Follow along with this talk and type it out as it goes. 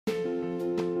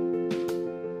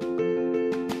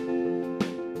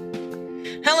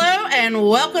and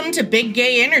welcome to Big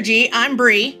Gay Energy. I'm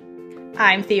Bree.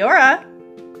 I'm Theora.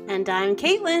 And I'm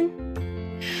Caitlin.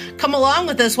 Come along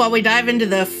with us while we dive into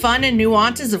the fun and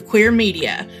nuances of queer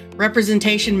media.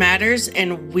 Representation matters,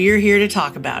 and we're here to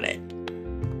talk about it.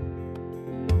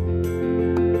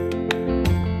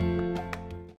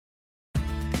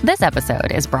 This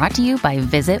episode is brought to you by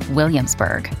Visit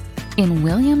Williamsburg. In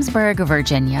Williamsburg,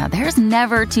 Virginia, there's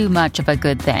never too much of a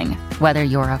good thing. Whether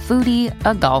you're a foodie,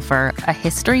 a golfer, a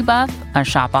history buff, a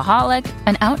shopaholic,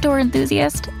 an outdoor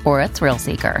enthusiast, or a thrill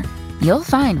seeker, you'll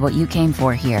find what you came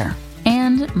for here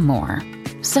and more.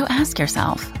 So ask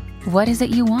yourself, what is it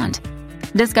you want?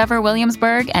 Discover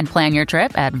Williamsburg and plan your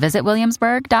trip at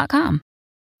visitwilliamsburg.com.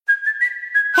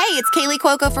 Hey, it's Kaylee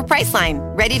Cuoco for Priceline.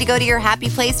 Ready to go to your happy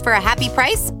place for a happy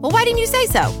price? Well, why didn't you say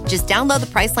so? Just download the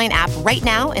Priceline app right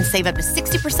now and save up to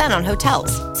 60% on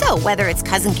hotels. So whether it's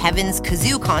Cousin Kevin's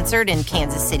Kazoo Concert in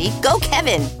Kansas City, go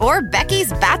Kevin, or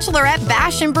Becky's Bachelorette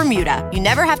Bash in Bermuda, you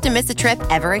never have to miss a trip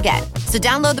ever again. So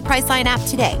download the Priceline app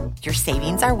today. Your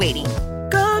savings are waiting.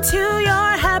 Go to your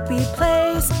happy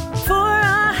place for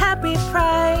a happy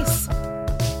price.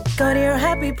 Go to your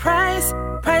happy price,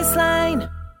 Priceline.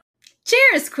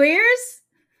 Cheers, queers!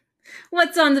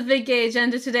 What's on the big gay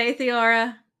agenda today,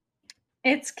 Theora?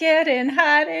 It's getting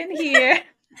hot in here.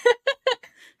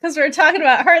 Because we're talking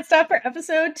about Heartstopper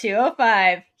episode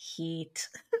 205, Heat.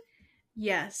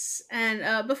 Yes,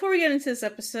 and before we get into this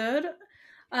episode,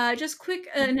 just quick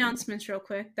announcements real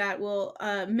quick that will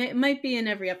might be in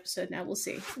every episode now. We'll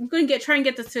see. I'm going to try and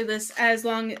get through this as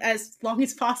long as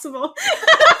possible.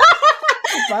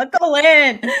 Buckle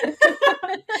in.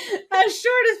 As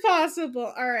short as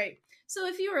possible. All right. So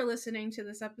if you are listening to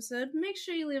this episode, make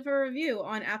sure you leave a review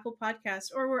on Apple Podcasts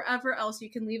or wherever else you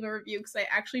can leave a review, because I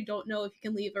actually don't know if you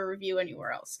can leave a review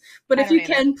anywhere else. But if you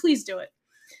can, please do it.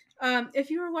 If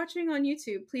you are watching on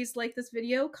YouTube, please like this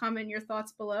video, comment your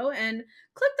thoughts below, and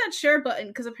click that share button,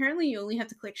 because apparently you only have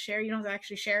to click share. You don't have to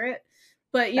actually share it.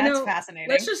 But That's fascinating.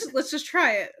 Let's just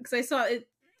try it, because I saw it.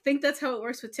 Think that's how it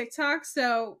works with TikTok.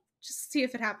 So just see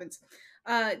if it happens.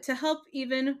 To help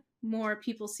even more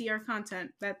people see our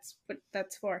content. That's what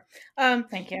that's for.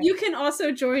 Thank you. You can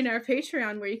also join our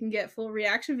Patreon, where you can get full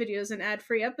reaction videos and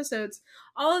ad-free episodes.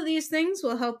 All of these things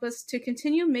will help us to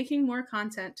continue making more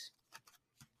content.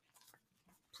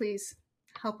 Please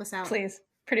help us out. Please.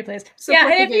 Pretty please. Support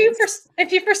yeah, and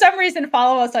if you for some reason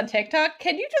follow us on TikTok,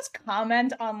 can you just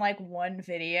comment on like one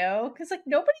video? Because like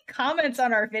nobody comments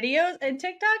on our videos, and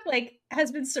TikTok like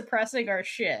has been suppressing our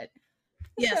shit.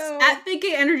 Yes, so, at Big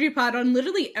Gay Energy Pod on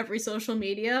literally every social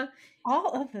media.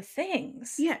 All of the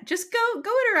things. Yeah, just go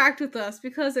interact with us,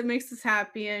 because it makes us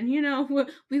happy, and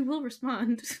we will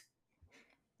respond.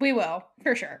 We will,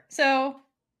 for sure. So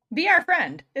be our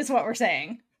friend is what we're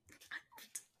saying.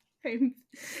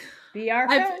 Be our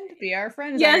friend. Be our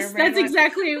friend. Yes, that's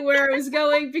exactly where I was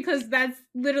going, because that's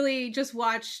literally just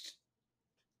watched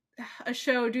a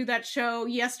show do that show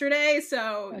yesterday.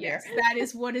 So yes, that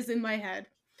is what is in my head.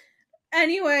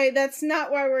 Anyway, that's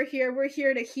not why we're here. We're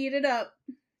here to heat it up.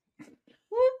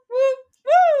 Woo, woo,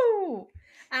 woo!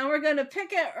 And we're going to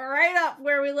pick it right up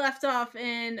where we left off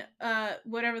in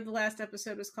whatever the last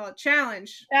episode was called.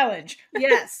 Challenge.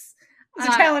 Yes. It's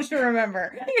a challenge to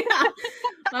remember. Yeah.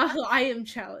 I am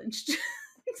challenged.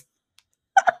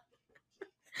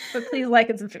 But please like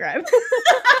and subscribe.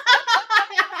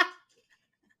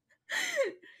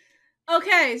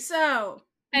 Okay, so...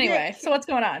 Anyway, so what's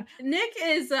going on? Nick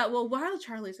is, while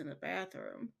Charlie's in the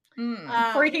bathroom...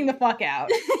 freaking the fuck out.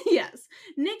 Yes.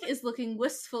 Nick is looking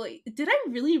wistfully... Did I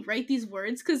really write these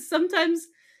words? Because sometimes...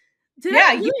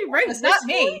 I really write it's not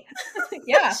me.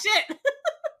 Yeah. Shit.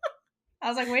 I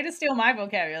was like, way to steal my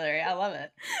vocabulary. I love it.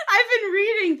 I've been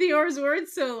reading Theora's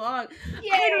words so long.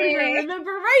 Yay. I don't even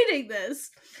remember writing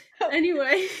this.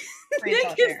 Anyway,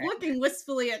 Nick is looking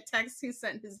wistfully at texts he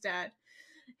sent his dad.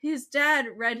 His dad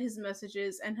read his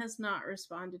messages and has not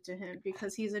responded to him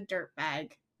because he's a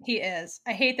dirtbag. He is.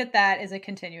 I hate that is a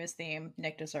continuous theme.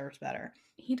 Nick deserves better.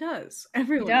 He does.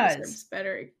 Everyone deserves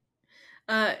better.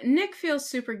 Nick feels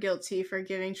super guilty for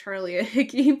giving Charlie a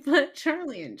hickey, but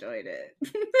Charlie enjoyed it.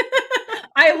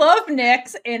 I love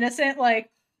Nick's innocent, like,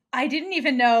 I didn't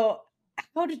even know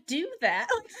how to do that.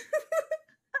 I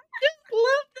just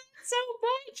love that so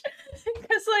much.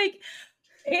 Because, like,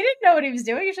 he didn't know what he was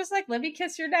doing. He's just like, let me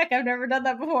kiss your neck. I've never done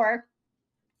that before.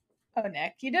 Oh,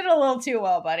 Nick, you did it a little too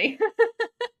well, buddy.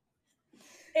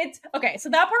 It's okay. So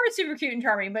that part was super cute and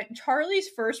charming, but Charlie's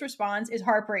first response is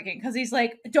heartbreaking because he's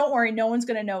like, don't worry, no one's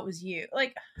going to know it was you.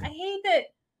 Like, I hate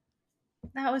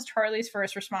that was Charlie's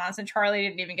first response, and Charlie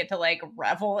didn't even get to like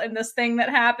revel in this thing that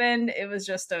happened. It was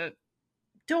just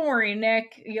don't worry,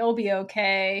 Nick, you'll be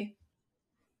okay.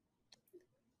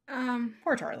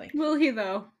 Poor Charlie. Will he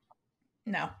though?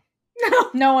 No.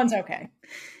 No. No one's okay.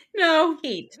 No.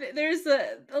 Heat. There's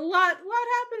a lot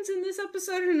happens in this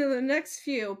episode and in the next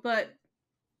few, but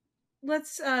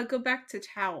let's go back to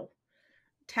Tao.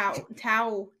 Why does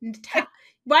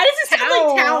it sound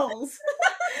like towels?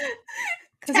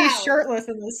 Because he's shirtless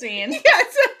in the scene. Yeah,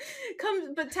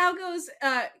 but Tao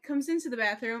comes into the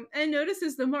bathroom and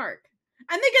notices the mark.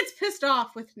 And then gets pissed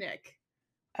off with Nick.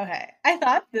 Okay. I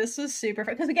thought this was super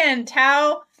fun. Because again,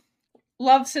 Tao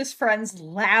loves his friends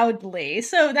loudly.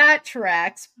 So that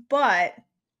tracks. But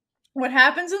what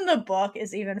happens in the book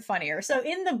is even funnier. So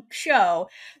in the show,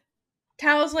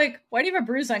 Tao's like, why do you have a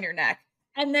bruise on your neck?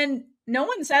 And then no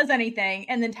one says anything.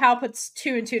 And then Tao puts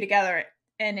 2 and 2 together.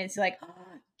 And it's like,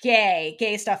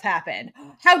 gay stuff happened.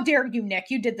 How dare you,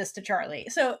 Nick? You did this to Charlie.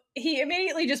 So he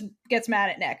immediately just gets mad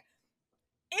at Nick.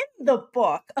 In the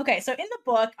book,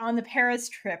 on the Paris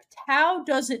trip, Tao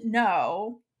doesn't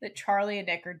know that Charlie and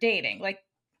Nick are dating. Like,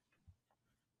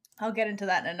 I'll get into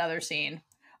that in another scene.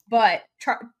 But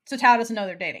so Tao doesn't know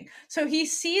they're dating. So he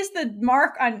sees the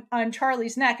mark on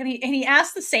Charlie's neck, and he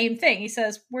asks the same thing. He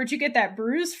says, "Where'd you get that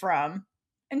bruise from?"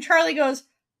 And Charlie goes,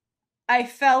 "I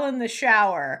fell in the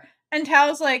shower." And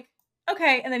Tao's like,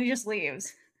 "Okay," and then he just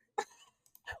leaves.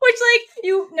 Which, like,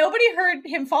 nobody heard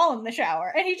him fall in the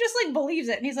shower, and he just like believes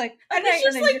it, and he's like, and it's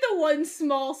just like the one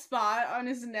small spot on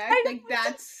his neck. Like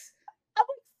that's. I'm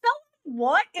like, fell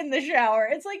what in the shower?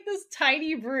 It's like this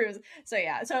tiny bruise. So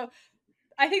yeah,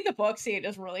 I think the book scene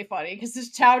is really funny because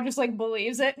this Tao just like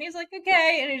believes it, and he's like,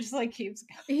 okay, and he just like keeps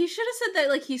going. He should have said that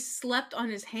like he slept on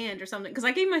his hand or something, because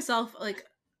I gave myself like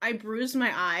I bruised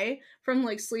my eye from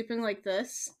like sleeping like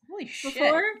this. Holy shit,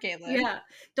 before. Caitlin. Yeah,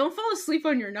 don't fall asleep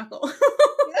on your knuckle.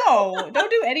 No,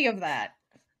 don't do any of that.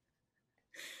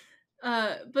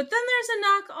 But then there's a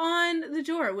knock on the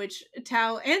door, which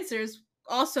Tao answers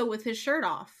also with his shirt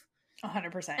off.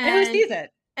 100%. And who sees it?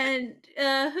 And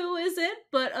who is it?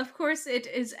 But of course it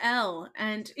is Elle,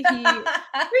 and he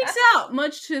freaks out,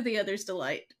 much to the other's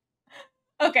delight.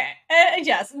 Okay,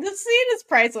 yes, this scene is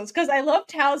priceless because I love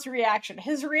Tao's reaction.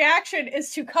 His reaction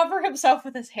is to cover himself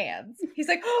with his hands. He's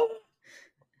like, oh.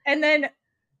 And then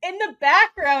in the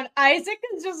background, Isaac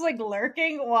is just like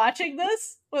lurking, watching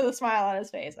this with a smile on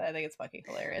his face. I think it's fucking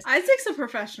hilarious. Isaac's a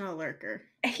professional lurker.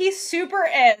 He super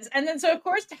is. And then so of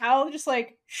course Tao just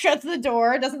like shuts the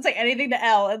door, doesn't say anything to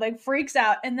Elle, and like freaks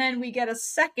out. And then we get a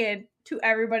second to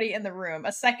everybody in the room.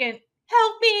 A second,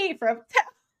 help me, from Tao.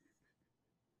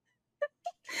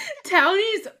 Tao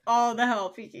needs all the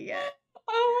help he can get.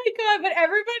 Oh my god, but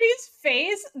everybody's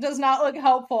face does not look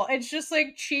helpful. It's just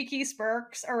like cheeky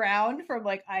smirks around from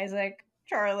like Isaac,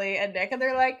 Charlie, and Nick, and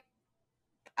they're like,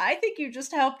 I think you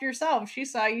just helped yourself. She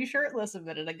saw you shirtless a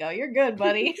minute ago. You're good,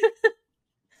 buddy.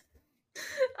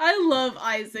 I love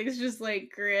Isaac's just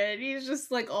like grin. He's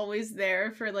just like always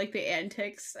there for like the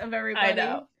antics of everybody. I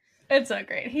know. It's so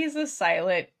great. He's the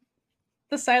silent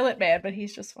man, but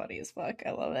he's just funny as fuck.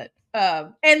 I love it.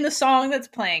 And the song that's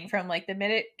playing from like the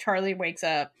minute Charlie wakes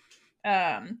up,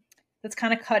 that's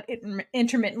kind of cut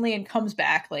intermittently and comes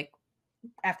back like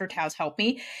after Tao's Help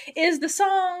Me, is the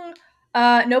song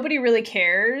Nobody Really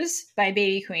Cares by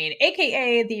Baby Queen,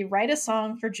 aka the Write a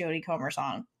Song for Jodie Comer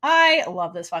song. I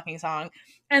love this fucking song.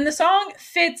 And the song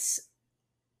fits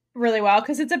really well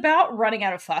because it's about running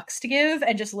out of fucks to give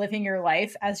and just living your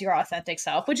life as your authentic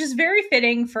self, which is very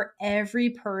fitting for every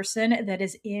person that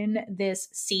is in this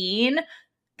scene.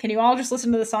 Can you all just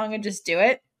listen to the song and just do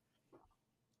it?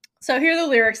 So here are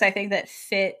the lyrics I think that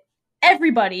fit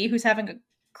everybody who's having a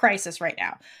crisis right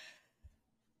now.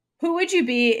 Who would you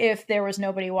be if there was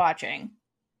nobody watching?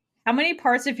 How many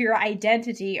parts of your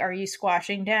identity are you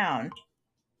squashing down?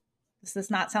 Does this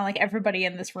not sound like everybody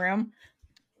in this room?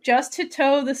 Just to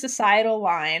toe the societal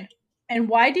line. And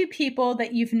why do people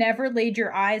that you've never laid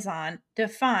your eyes on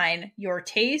define your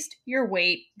taste, your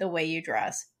weight, the way you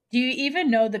dress? Do you even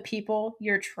know the people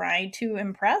you're trying to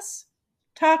impress?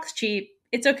 Talk's cheap.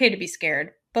 It's okay to be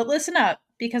scared. But listen up,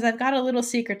 because I've got a little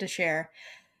secret to share.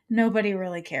 Nobody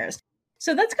really cares.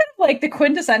 So that's kind of like the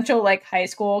quintessential like high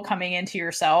school coming into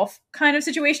yourself kind of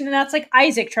situation. And that's like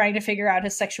Isaac trying to figure out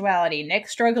his sexuality, Nick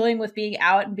struggling with being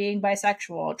out and being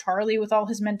bisexual, Charlie with all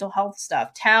his mental health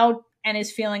stuff, Tao and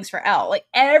his feelings for Elle. Like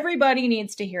everybody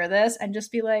needs to hear this and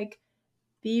just be like,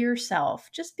 be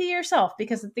yourself. Just be yourself,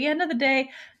 because at the end of the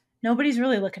day, nobody's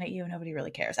really looking at you. Nobody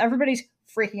really cares. Everybody's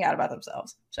freaking out about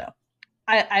themselves. So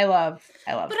I love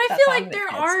But I feel like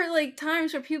there are like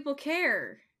times where people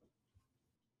care.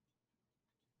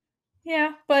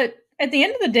 Yeah, but at the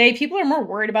end of the day, people are more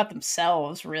worried about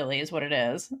themselves, really, is what it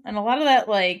is. And a lot of that,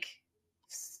 like,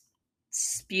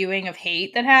 spewing of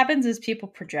hate that happens is people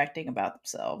projecting about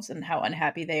themselves and how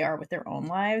unhappy they are with their own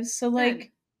lives. So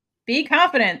like, be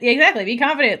confident. Exactly. Be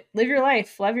confident. Live your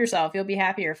life. Love yourself. You'll be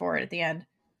happier for it at the end.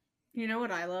 You know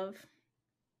what I love?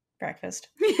 Breakfast.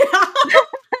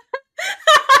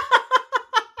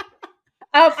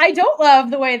 I don't love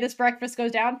the way this breakfast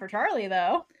goes down for Charlie,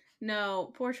 though.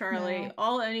 No, poor Charlie. No.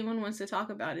 All anyone wants to talk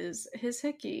about is his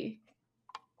hickey.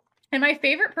 And my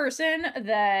favorite person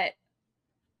that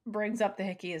brings up the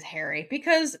hickey is Harry,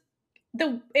 because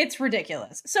it's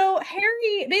ridiculous. So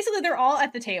Harry, basically they're all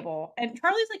at the table and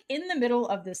Charlie's like in the middle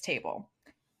of this table.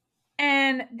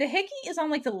 And the hickey is on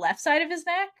like the left side of his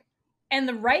neck and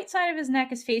the right side of his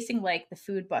neck is facing like the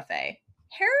food buffet.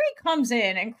 Harry comes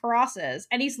in and crosses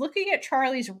and he's looking at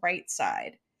Charlie's right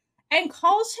side and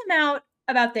calls him out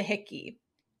about the hickey.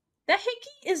 The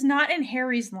hickey is not in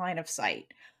Harry's line of sight.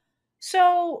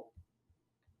 So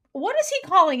what is he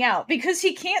calling out? Because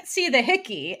he can't see the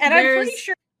hickey. And I'm pretty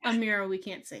sure a mirror we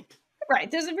can't see.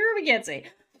 Right, there's a mirror we can't see.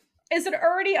 Is it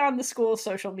already on the school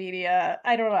social media?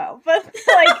 I don't know. But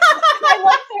like I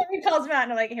love Harry calls him out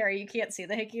and I'm like, Harry, you can't see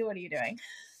the hickey. What are you doing?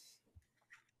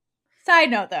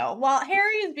 Side note though, while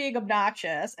Harry is being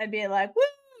obnoxious and being like, woo,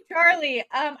 Charlie,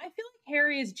 I feel like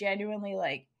Harry is genuinely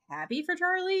like happy for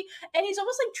Charlie, and he's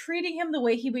almost like treating him the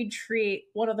way he would treat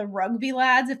one of the rugby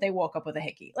lads if they woke up with a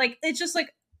hickey. Like, it's just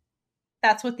like,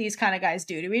 that's what these kind of guys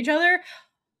do to each other.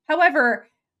 However,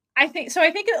 I think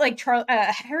that like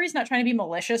Harry's not trying to be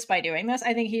malicious by doing this.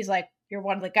 I think he's like, you're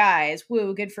one of the guys.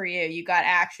 Woo, good for you. You got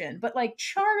action. But like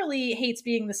Charlie hates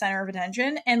being the center of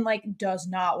attention and like does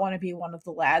not want to be one of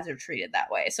the lads or treated that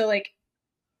way. So like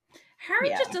Harry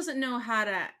just doesn't know how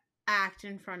to act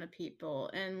in front of people.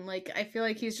 And like, I feel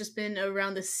like he's just been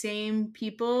around the same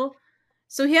people.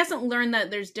 So he hasn't learned that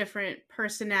there's different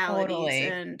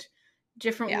personalities and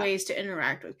different ways to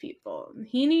interact with people.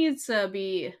 He needs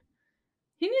to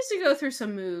go through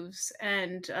some moves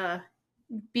and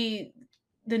be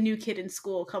the new kid in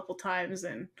school a couple times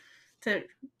and to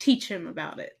teach him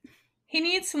about it. He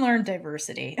needs to learn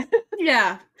diversity.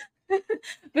 Yeah.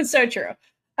 But so true.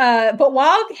 But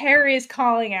while Harry is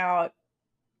calling out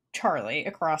Charlie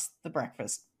across the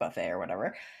breakfast buffet or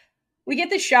whatever, we get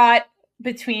the shot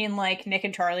between like Nick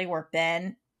and Charlie where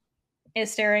Ben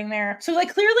is staring there. So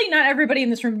like clearly not everybody in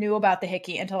this room knew about the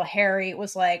hickey until Harry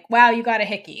was like, wow, you got a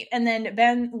hickey. And then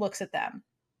Ben looks at them.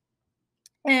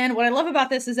 And what I love about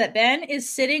this is that Ben is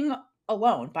sitting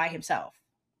alone by himself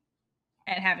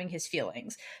and having his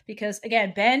feelings. Because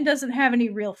again, Ben doesn't have any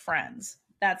real friends.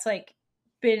 That's like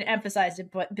been emphasized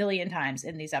a billion times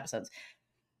in these episodes.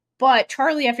 But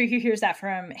Charlie, after he hears that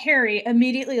from Harry,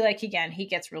 immediately, like, again, he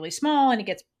gets really small and he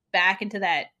gets back into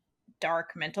that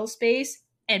dark mental space.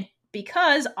 And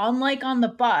because, unlike on the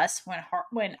bus,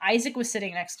 when Isaac was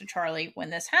sitting next to Charlie, when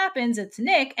this happens, it's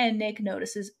Nick, and Nick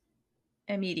notices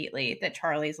immediately that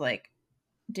Charlie's, like,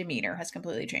 demeanor has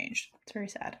completely changed. It's very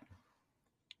sad.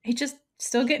 He's just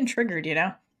still getting triggered, you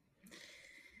know?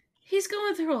 He's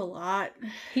going through a lot.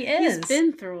 He is. He's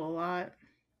been through a lot.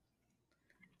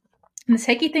 And this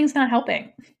hickey thing's not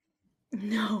helping.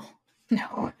 No.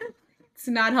 No. It's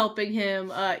not helping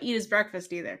him eat his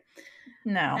breakfast either.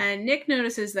 No. And Nick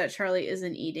notices that Charlie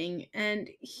isn't eating, and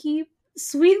he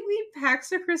sweetly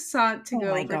packs a croissant to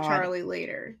go for Charlie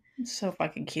later. It's so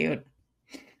fucking cute.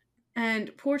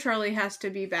 And poor Charlie has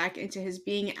to be back into his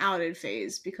being outed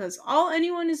phase because all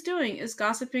anyone is doing is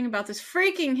gossiping about this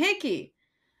freaking hickey.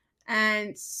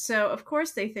 And so, of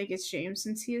course, they think it's James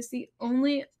since he is the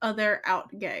only other out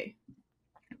gay.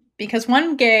 Because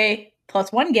one gay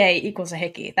plus one gay equals a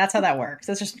hickey. That's how that works.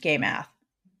 That's just gay math.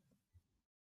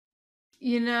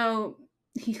 You know,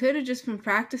 he could have just been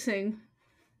practicing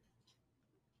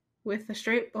with a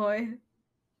straight boy.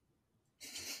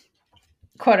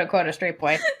 Quote unquote a straight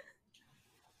boy.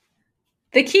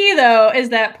 The key, though, is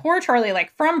that poor Charlie,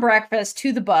 like, from breakfast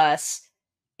to the bus,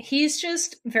 he's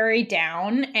just very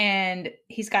down, and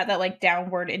he's got that, like,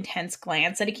 downward intense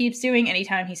glance that he keeps doing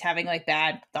anytime he's having, like,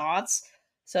 bad thoughts.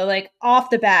 So, like, off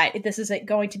the bat, this is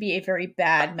going to be a very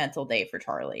bad mental day for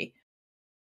Charlie.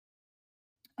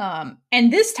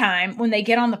 And this time, when they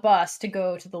get on the bus to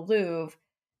go to the Louvre,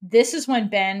 this is when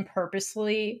Ben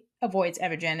purposely avoids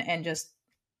Imogen and just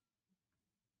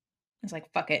is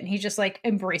like, fuck it. And he just, like,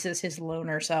 embraces his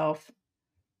loner self.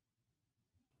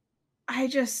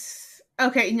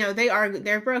 Okay, no,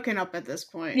 they're broken up at this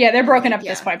point. Yeah, they're broken up at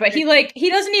this point. But he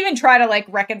doesn't even try to, like,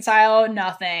 reconcile,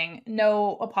 nothing.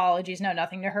 No apologies, no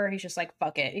nothing to her. He's just like,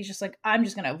 fuck it. He's just like, I'm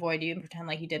just gonna avoid you and pretend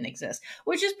like you didn't exist.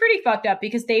 Which is pretty fucked up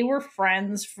because they were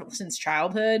friends since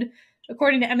childhood,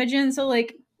 according to Imogen. So,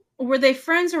 like... Were they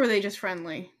friends or were they just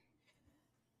friendly?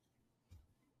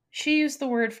 She used the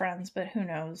word friends, but who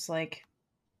knows? Like,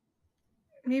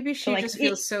 Maybe she like, just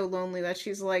feels so lonely that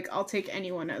she's like, I'll take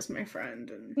anyone as my friend.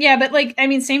 And... Yeah, but like, I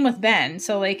mean, same with Ben.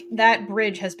 So like, that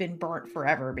bridge has been burnt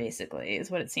forever, basically, is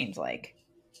what it seems like.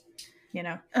 You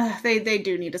know, they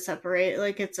do need to separate.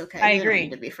 Like, it's okay. I They agree. don't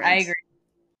need to be friends. I agree.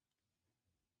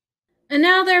 And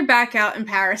now they're back out in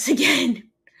Paris again,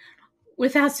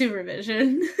 without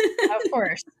supervision. Of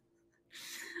course.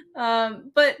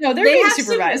 But no, they're they being have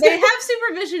supervised. they have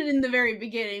supervision in the very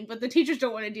beginning, but the teachers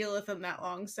don't want to deal with them that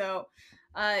long. So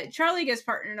Charlie gets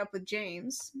partnered up with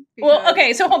James. Well,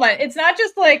 okay, so hold on. It's not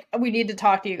just like we need to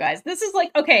talk to you guys. This is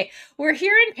like, okay, we're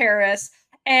here in Paris,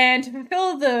 and to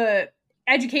fulfill the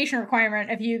education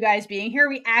requirement of you guys being here,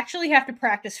 we actually have to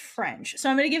practice French. So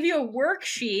I'm going to give you a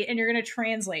worksheet, and you're going to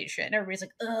translate shit. And everybody's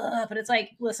like, ugh. But it's like,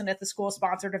 listen, at the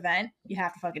school-sponsored event, you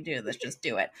have to fucking do this. Just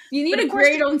do it. You need a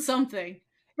grade on something.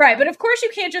 Right, but of course you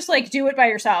can't just like do it by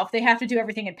yourself. They have to do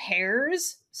everything in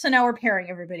pairs. So now we're pairing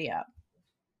everybody up.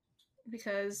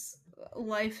 Because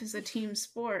life is a team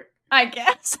sport. I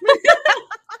guess.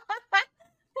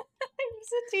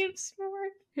 It's a team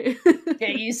sport.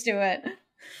 Get used to it.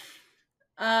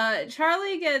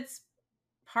 Charlie gets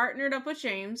partnered up with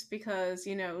James because,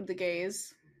 you know, the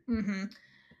gays. Mm-hmm.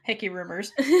 Hickey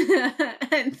rumors.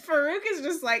 And Farouk is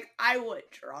just like, I want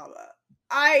drama.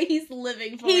 He's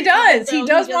living for it. He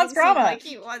does want drama. Like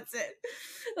he wants it.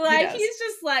 Like he's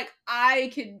just like,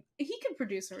 he could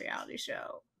produce a reality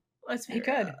show. Let's be real.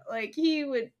 Could. Like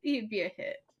he'd be a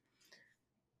hit.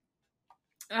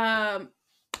 And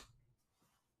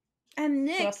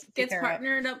Nick gets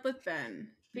partnered up with Ben.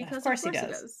 Because of course he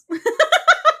does.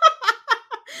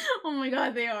 Oh my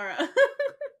god, they are.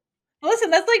 Listen,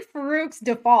 that's like Farouk's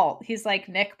default. He's like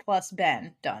Nick plus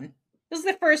Ben. Done. This is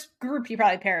the first group he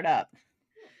probably paired up.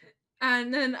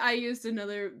 And then I used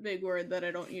another big word that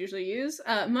I don't usually use,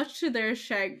 much to their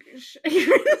chagrin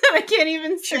that I can't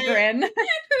even say. Chagrin.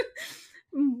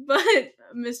 But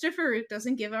Mr. Farouk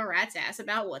doesn't give a rat's ass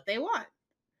about what they want.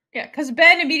 Yeah, because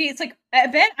Ben immediately, it's like,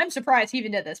 Ben, I'm surprised he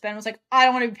even did this. Ben was like, I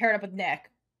don't want to be paired up with Nick.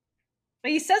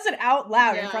 But he says it out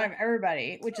loud in front of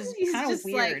everybody, which is kind of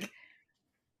weird. Like,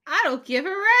 I don't give a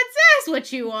rat's ass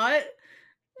what you want.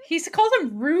 He calls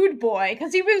him rude boy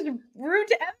because he was rude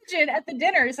to Imogen at the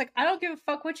dinner. He's like, I don't give a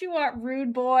fuck what you want,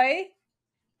 rude boy.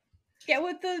 Get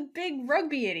with the big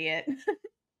rugby idiot.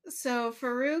 So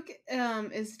Farouk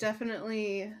is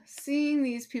definitely seeing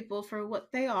these people for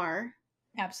what they are.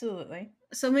 Absolutely.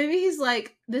 So maybe he's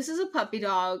like, this is a puppy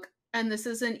dog, and this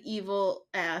is an evil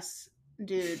ass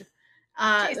dude.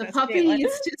 The puppy Caitlin.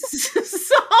 needs to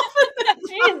soften.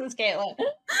 Jesus, Caitlin.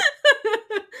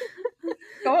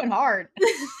 Going hard.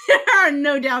 There are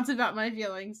no doubts about my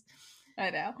feelings.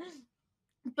 I know.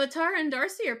 But Tara and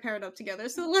Darcy are paired up together,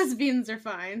 so the lesbians are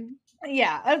fine.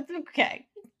 Yeah, okay.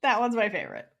 That one's my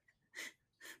favorite.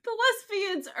 The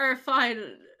lesbians are fine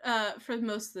for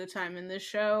most of the time in this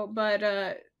show,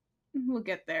 but we'll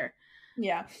get there.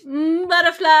 Yeah.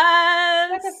 Butterflies!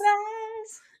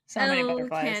 Butterflies! So many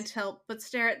butterflies. Can't help but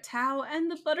stare at Tao, and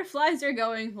the butterflies are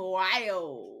going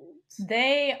wild.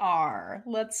 They are.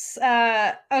 Let's,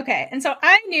 okay. And so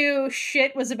I knew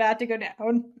shit was about to go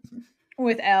down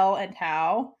with Elle and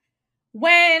Tao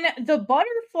when the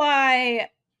butterfly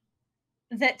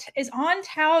that is on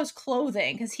Tao's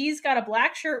clothing, because he's got a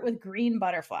black shirt with green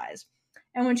butterflies.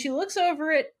 And when she looks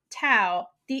over at Tao,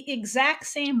 the exact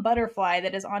same butterfly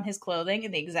that is on his clothing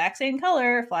in the exact same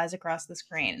color flies across the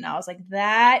screen. And I was like,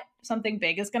 that something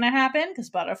big is going to happen because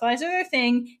butterflies are their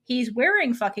thing. He's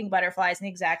wearing fucking butterflies and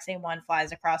the exact same one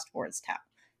flies across towards Tao.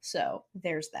 So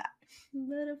there's that.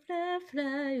 Butterfly,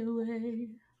 fly away.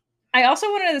 I also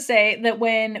wanted to say that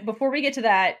before we get to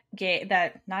that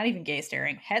not even gay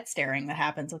staring, het staring that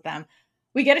happens with them,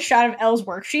 we get a shot of Elle's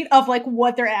worksheet of like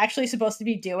what they're actually supposed to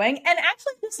be doing. And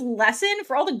actually this lesson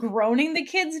for all the groaning the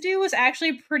kids do is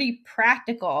actually pretty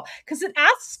practical because it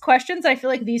asks questions I feel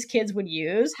like these kids would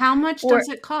use. How much does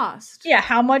it cost? Yeah,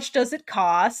 how much does it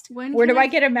cost? Where do I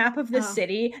get a map of the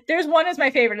city? There's one is my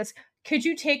favorite. It's, could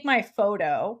you take my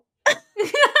photo?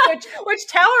 which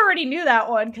Tao already knew that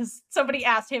one because somebody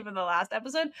asked him in the last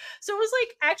episode. So it was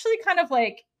like actually kind of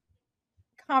like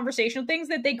conversational things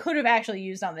that they could have actually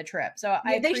used on the trip. So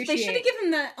yeah, they should have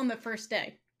given that on the first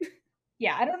day.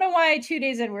 Yeah, I don't know why 2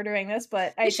 days in we're doing this,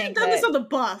 but I think done this on the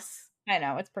bus. I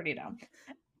know, it's pretty dumb.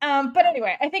 But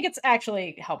anyway, I think it's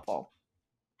actually helpful.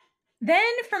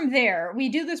 Then from there, we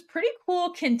do this pretty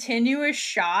cool continuous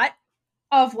shot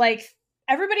of like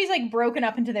everybody's like broken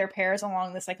up into their pairs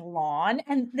along this like lawn,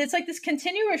 and it's like this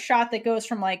continuous shot that goes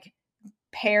from like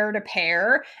pair to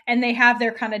pair, and they have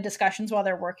their kind of discussions while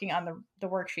they're working on the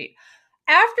worksheet.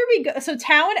 after we go, so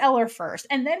Tao and Elle are first,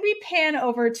 and then we pan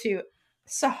over to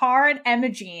Sahar and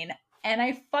Imogene, and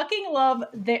I fucking love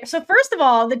their. So first of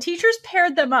all, the teachers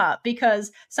paired them up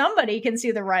because somebody can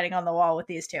see the writing on the wall with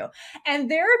these two, and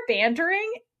their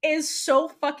bantering is so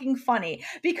fucking funny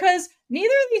because neither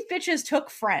of these bitches took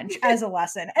French as a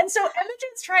lesson, and so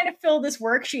Imogene's trying to fill this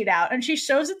worksheet out, and she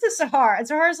shows it to Sahar, and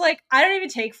Sahar's like, "I don't even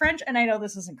take French, and I know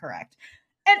this isn't correct."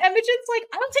 And Imogene's like,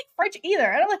 I don't take French either.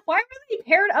 And I'm like, why are they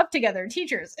paired up together?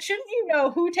 Teachers, shouldn't you know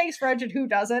who takes French and who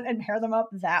doesn't and pair them up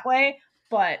that way?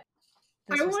 But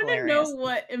I want to know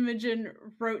what Imogen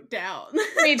wrote down.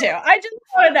 Me too. I just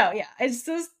want to know. Yeah, it's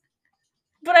just.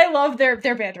 But I love their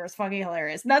banter. It's fucking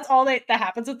hilarious, and that's all that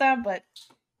happens with them. But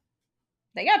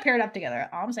they got paired up together.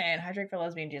 All I'm saying, hydrate for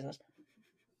lesbian Jesus.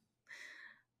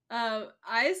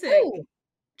 Isaac. Ooh.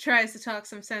 Tries to talk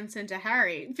some sense into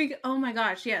Harry. Oh my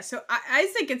gosh, yeah. So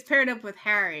Isaac gets paired up with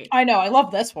Harry. I know, I love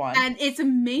this one. And it's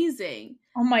amazing.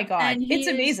 Oh my god, it's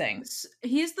amazing.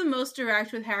 He's the most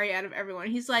direct with Harry out of everyone.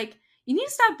 He's like, you need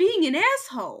to stop being an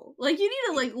asshole. Like, you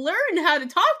need to, like, learn how to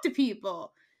talk to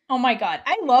people. Oh my god,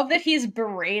 I love that he's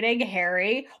berating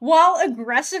Harry while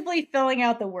aggressively filling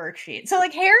out the worksheet. So,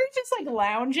 like, Harry's just, like,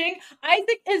 lounging.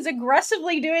 Isaac is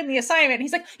aggressively doing the assignment.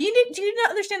 He's like, do you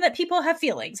not understand that people have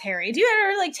feelings, Harry? Do you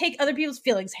ever, like, take other people's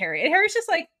feelings, Harry? And Harry's just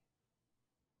like,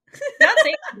 not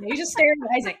saying anything. He's just staring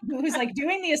at Isaac, who's, like,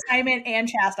 doing the assignment and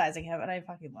chastising him, and I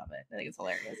fucking love it. I think it's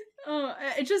hilarious. Oh,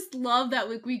 I just love that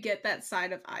we get that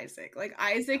side of Isaac. Like,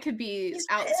 Isaac could be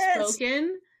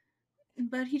outspoken,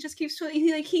 but he just keeps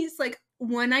he's like,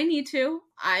 when I need to,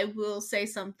 I will say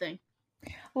something.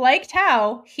 Like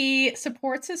Tao, he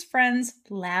supports his friends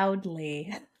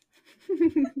loudly.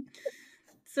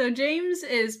 So James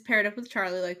is paired up with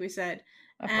Charlie, like we said.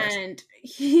 And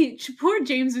poor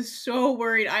James is so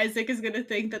worried Isaac is going to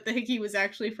think that the hickey was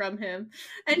actually from him.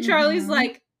 And Charlie's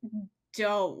like,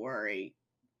 don't worry.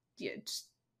 Yeah,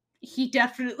 he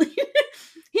definitely,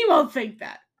 he won't think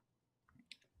that.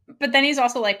 But then he's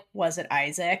also like, was it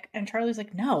Isaac? And Charlie's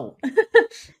like, no.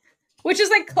 Which is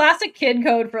like classic kid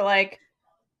code for like,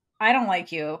 I don't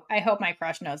like you. I hope my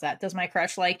crush knows that. Does my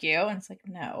crush like you? And it's like,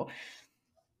 no.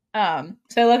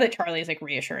 So I love that Charlie's like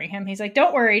reassuring him. He's like,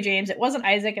 don't worry, James. It wasn't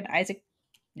Isaac, and Isaac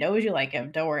knows you like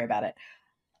him. Don't worry about it.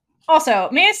 Also,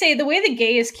 may I say, the way the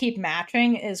gays keep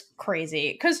matching is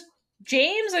crazy. Because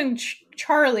James and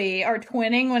Charlie are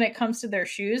twinning when it comes to their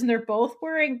shoes, and they're both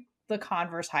wearing the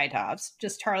Converse high tops.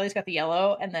 Just Charlie's got the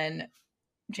yellow, and then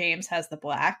James has the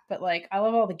black. But like, I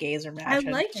love all the gays are matching.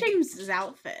 I like James's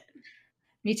outfit.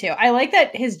 Me too. I like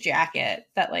that his jacket,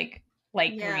 that like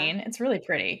light green. It's really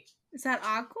pretty. Is that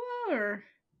aqua or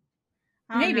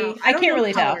maybe? I can't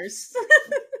really tell.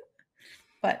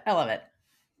 But I love it.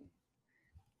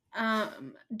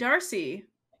 Darcy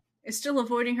is still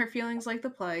avoiding her feelings like the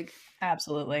plague.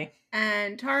 Absolutely.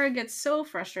 And Tara gets so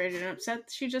frustrated and upset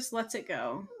she just lets it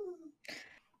go.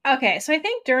 Okay, so I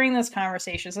think during this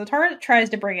conversation, so Tara tries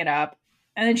to bring it up,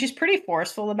 and then she's pretty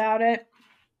forceful about it.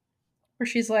 Where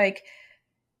she's like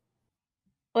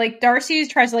Darcy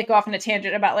tries to like go off on a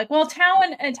tangent about like, well, Tao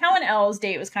and Elle's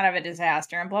date was kind of a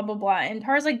disaster and blah blah blah. And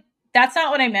Tara's like, that's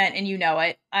not what I meant, and you know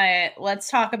it. Let's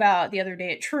talk about the other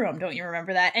day at Truum. Don't you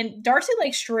remember that? And Darcy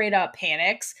like straight up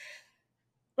panics,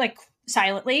 like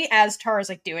silently as Tara's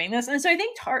like doing this. And so I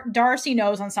think Darcy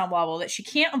knows on some level that she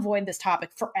can't avoid this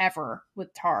topic forever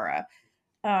with Tara.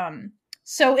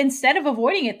 So instead of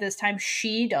avoiding it this time,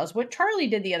 she does what Charlie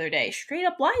did the other day. Straight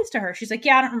up lies to her. She's like,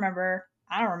 yeah, I don't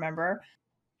remember.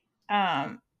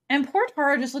 And poor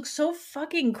Tara just looks so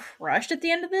fucking crushed at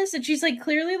the end of this. And she's like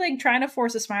clearly like trying to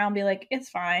force a smile and be like, it's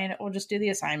fine. We'll just do the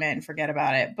assignment and forget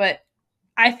about it. But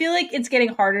I feel like it's getting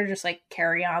harder to just like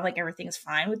carry on like everything's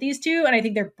fine with these two. And I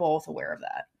think they're both aware of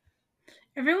that.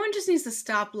 Everyone just needs to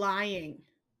stop lying.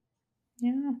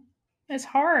 Yeah. It's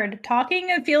hard.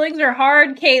 Talking and feelings are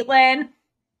hard, Caitlin.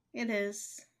 It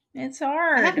is. It's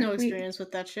hard. I have no experience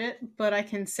with that shit, but I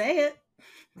can say it.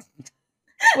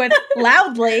 With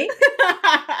loudly.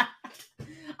 I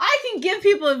can give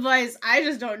people advice. I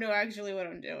just don't know actually what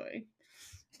I'm doing.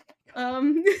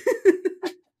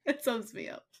 It sums me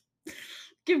up.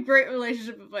 Give great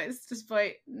relationship advice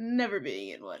despite never being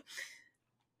in one.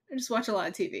 I just watch a lot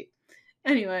of TV.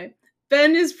 Anyway,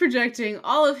 Ben is projecting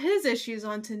all of his issues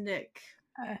onto Nick.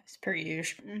 It's per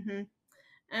usual. Mm-hmm.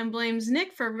 And blames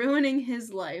Nick for ruining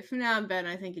his life. Now, Ben,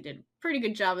 I think you did a pretty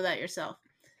good job of that yourself.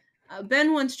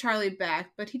 Ben wants Charlie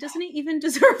back, but he doesn't even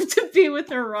deserve to be with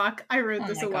her, Rock. I wrote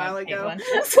this a while ago.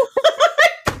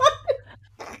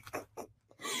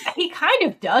 He kind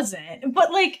of doesn't.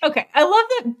 But like, okay, I love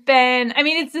that Ben, I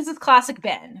mean, this is classic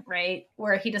Ben, right?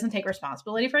 Where he doesn't take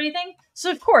responsibility for anything. So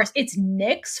of course, it's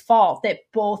Nick's fault that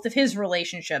both of his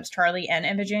relationships, Charlie and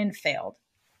Imogen, failed.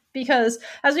 Because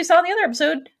as we saw in the other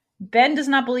episode, Ben does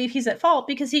not believe he's at fault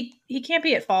because he can't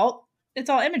be at fault. It's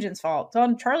all Imogen's fault. It's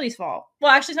all Charlie's fault.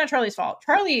 Well, actually, it's not Charlie's fault.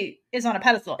 Charlie is on a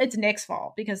pedestal. It's Nick's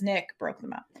fault because Nick broke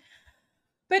them up.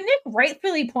 But Nick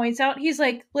rightfully points out, he's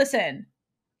like, listen,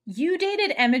 you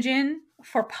dated Imogen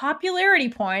for popularity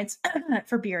points,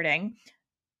 for bearding,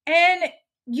 and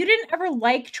you didn't ever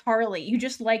like Charlie. You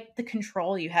just liked the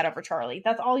control you had over Charlie.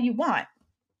 That's all you want.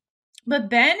 But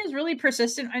Ben is really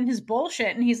persistent on his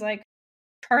bullshit, and he's like,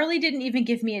 Charlie didn't even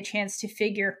give me a chance to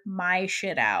figure my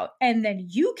shit out. And then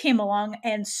you came along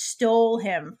and stole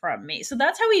him from me. So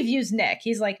that's how he views Nick.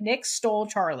 He's like, Nick stole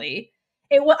Charlie.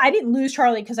 I didn't lose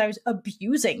Charlie because I was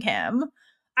abusing him.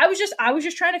 I was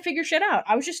just trying to figure shit out.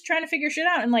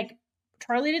 And like,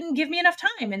 Charlie didn't give me enough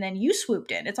time. And then you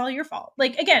swooped in. It's all your fault.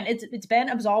 Like, again, it's Ben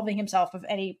absolving himself of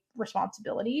any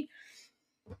responsibility.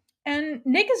 And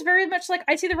Nick is very much like,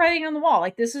 I see the writing on the wall.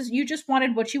 Like, you just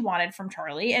wanted what you wanted from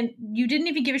Charlie, and you didn't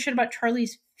even give a shit about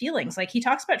Charlie's feelings. Like, he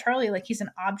talks about Charlie like he's an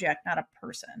object, not a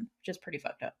person, which is pretty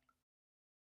fucked up.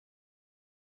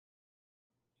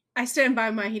 I stand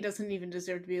by he doesn't even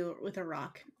deserve to be with a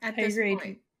rock. At this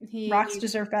point, Rocks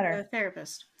deserve better. A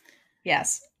therapist.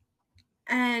 Yes.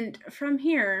 And from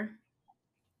here,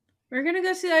 we're going to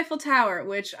go see the Eiffel Tower,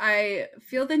 which I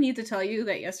feel the need to tell you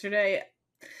that yesterday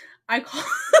I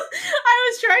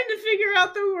was trying to figure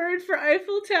out the word for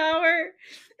Eiffel Tower,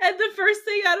 and the first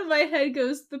thing out of my head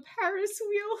goes the Paris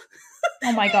wheel.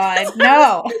 Oh my god, I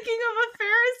no! was thinking of a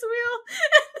Ferris wheel,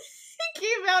 and it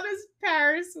came out as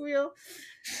Paris wheel.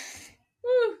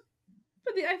 Woo,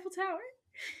 for the Eiffel Tower.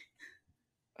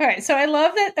 All right, so I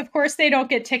love that. Of course, they don't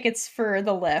get tickets for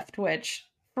the lift, which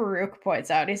Farouk points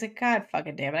out. He's like, God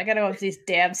fucking damn it! I gotta go up these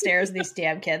damn stairs and these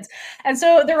damn kids. And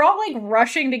so they're all like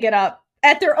rushing to get up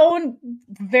at their own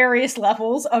various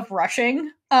levels of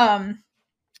rushing to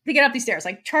get up these stairs.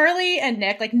 Like Charlie and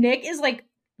Nick, like Nick is like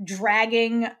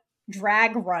drag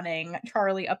running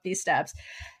Charlie up these steps.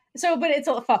 So, but it's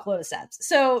a fuckload of steps.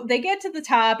 So they get to the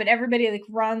top and everybody like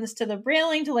runs to the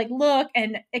railing to like look,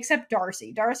 and except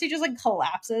Darcy. Darcy just like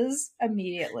collapses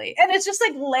immediately. And it's just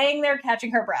like laying there catching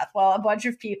her breath while a bunch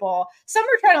of people, some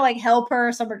are trying to like help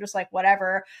her, some are just like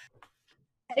whatever.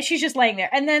 She's just laying there.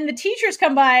 And then the teachers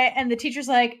come by and the teacher's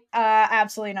like,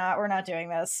 absolutely not. We're not doing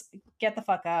this. Get the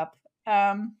fuck up.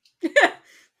 The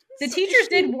teachers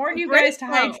did warn you guys to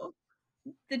hydrate.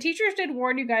 The teachers did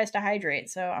warn you guys to hydrate.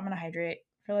 So I'm going to hydrate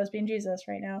for Lesbian Jesus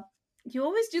right now. You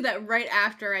always do that right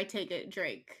after I take a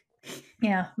drink.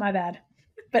 Yeah, my bad.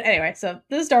 But anyway, so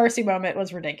this Darcy moment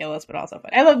was ridiculous, but also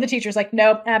fun. I love the teachers like,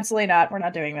 nope, absolutely not. We're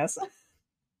not doing this.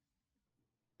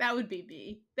 That would be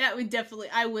me. That would definitely,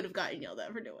 I would have gotten yelled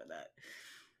at for doing that.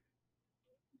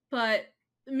 But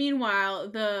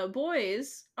meanwhile, the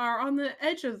boys are on the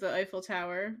edge of the Eiffel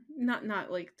Tower.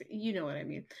 Not like, you know what I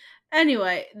mean.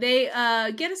 Anyway, they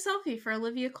get a selfie for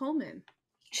Olivia Colman.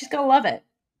 She's gonna love it.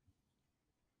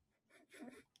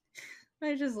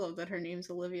 I just love that her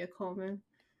name's Olivia Colman.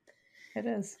 It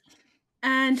is.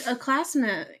 And a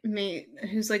classmate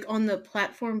who's like on the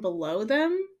platform below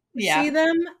them, see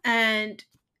them, and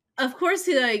of course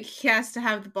he has to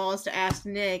have the balls to ask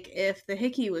Nick if the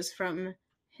hickey was from.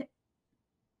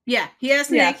 Yeah, he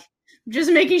asked Nick,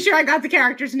 just making sure I got the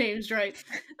characters' names right.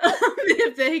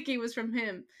 If the hickey was from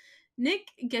him. Nick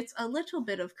gets a little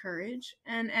bit of courage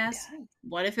and asks,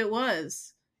 what if it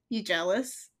was? You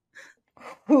jealous?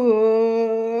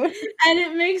 Ooh. And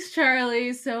it makes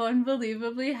Charlie so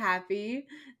unbelievably happy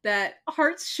that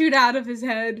hearts shoot out of his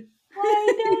head.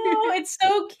 I know, it's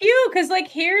so cute because like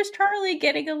here's Charlie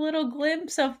getting a little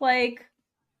glimpse of like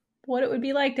what it would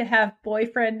be like to have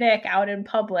boyfriend Nick out in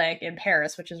public in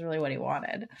Paris, which is really what he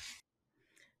wanted.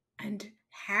 And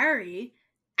Harry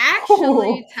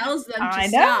actually tells them to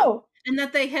stop and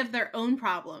that they have their own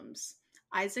problems.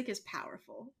 Isaac is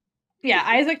powerful. Yeah,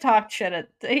 Isaac talked shit.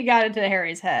 He got into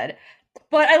Harry's head.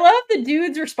 But I love the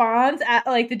dude's response at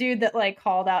like the dude that like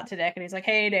called out to Nick and he's like,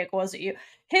 hey Nick, was it you?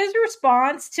 His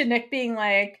response to Nick being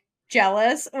like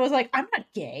jealous was like, I'm not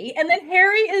gay. And then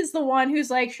Harry is the one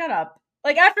who's like, shut up.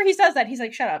 Like after he says that, he's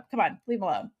like, shut up. Come on, leave him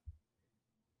alone.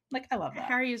 Like, I love that.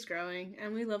 Harry is growing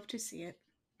and we love to see it.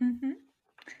 Mm-hmm.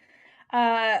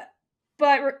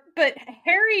 But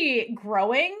Harry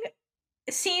growing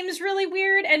seems really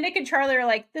weird, and Nick and Charlie are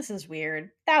like, this is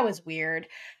weird. That was weird.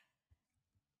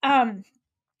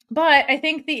 But I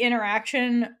think the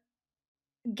interaction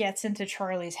gets into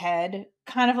Charlie's head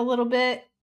kind of a little bit.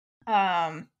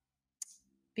 Because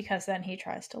because then he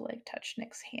tries to like touch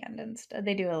Nick's hand instead.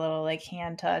 They do a little like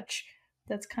hand touch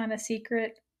that's kind of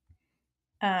secret.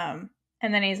 And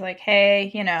then he's like,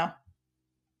 hey, you know,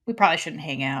 we probably shouldn't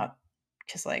hang out.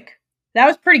 Because like, that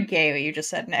was pretty gay what you just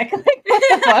said, Nick. Like, what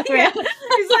the fuck, man?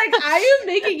 He's like, I am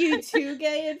making you too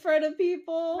gay in front of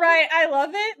people. Right, I love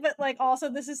it, but like also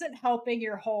this isn't helping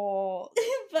your whole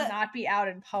But not be out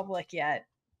in public yet.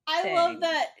 I thing. love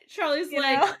that Charlie's You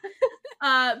like,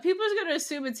 know? People are gonna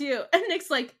assume it's you. And Nick's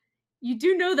like, you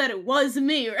do know that it was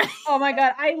me, right? Oh my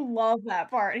god, I love that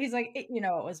part. He's like, you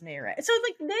know, it was me, right? So it's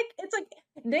like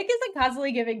Nick is like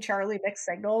constantly giving Charlie mixed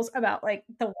signals about like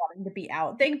the wanting to be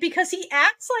out thing because he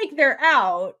acts like they're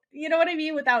out. You know what I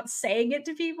mean? Without saying it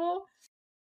to people.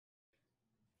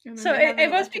 So it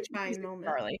must be confusing moment.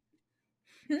 Charlie.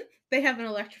 They have an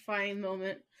electrifying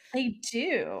moment. They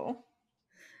do.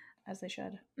 As they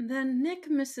should. Then Nick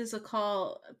misses a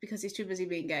call because he's too busy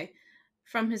being gay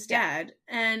from his dad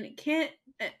and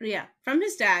from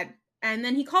his dad. And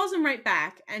then he calls him right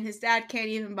back and his dad can't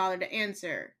even bother to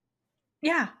answer.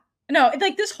 Yeah. No,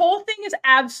 like this whole thing is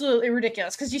absolutely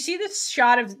ridiculous because you see this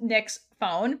shot of Nick's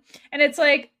phone and it's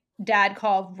like, dad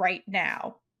called right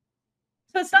now.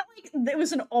 So it's not like it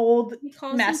was an old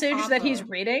message that he's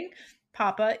reading.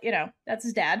 Papa, you know, that's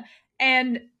his dad.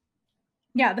 And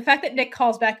yeah, the fact that Nick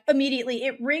calls back immediately,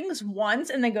 it rings once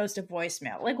and then goes to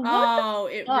voicemail. Like,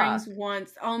 what it rings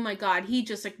once. Oh my god, he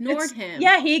just ignored him.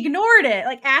 Yeah, he ignored it.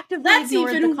 Like, actively That's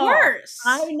ignored even the call. worse.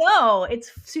 I know.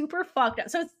 It's super fucked up.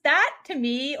 So it's that, to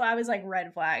me, I was like,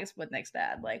 red flags with Nick's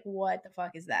dad. Like, what the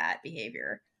fuck is that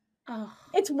behavior? Oh.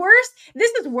 It's worse.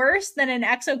 This is worse than an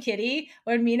Exo Kitty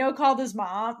when Mino called his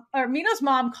mom, or Mino's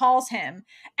mom calls him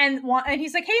and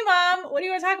he's like, hey mom, what do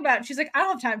you want to talk about? And she's like, I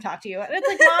don't have time to talk to you. And it's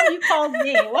like, mom, you called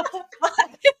me. What the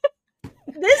fuck?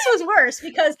 This was worse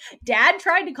because dad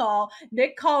tried to call,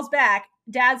 Nick calls back.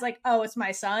 Dad's like, oh, it's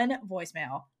my son.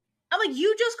 Voicemail. I'm like,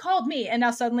 you just called me and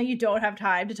now suddenly you don't have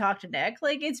time to talk to Nick.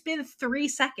 Like, it's been 3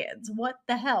 seconds. What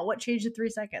the hell? What changed in 3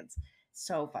 seconds?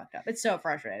 So fucked up. It's so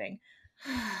frustrating.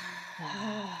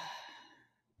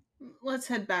 Let's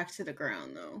head back to the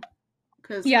ground though,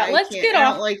 because let's get off. I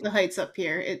don't like the heights up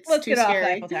here. It's too get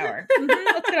scary. Off the Eiffel Tower.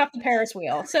 Let's get off the Paris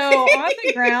wheel. So on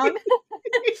the ground,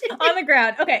 on the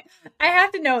ground. Okay, I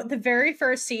have to note the very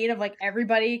first scene of like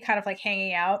everybody kind of like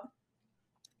hanging out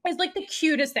is like the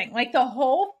cutest thing. Like the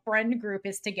whole friend group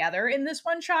is together in this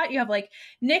one shot. You have like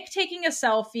Nick taking a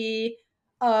selfie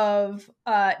of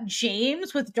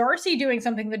James with Darcy doing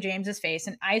something to James's face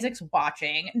and Isaac's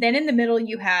watching. Then in the middle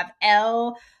you have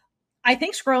Elle, I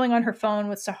think scrolling on her phone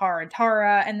with Sahar and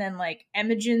Tara, and then like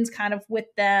Imogen's kind of with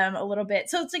them a little bit.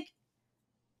 So it's like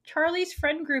Charlie's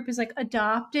friend group is like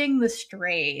adopting the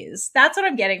strays. That's what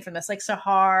I'm getting from this. Like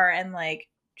Sahar and like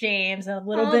James and a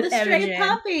little bit of Imogen. Stray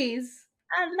puppies.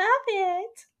 I love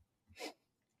it.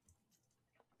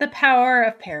 The power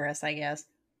of Paris, I guess.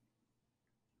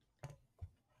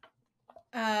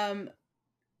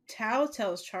 Tao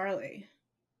tells Charlie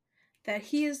that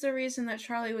he is the reason that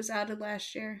Charlie was outed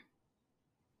last year.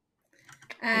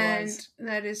 And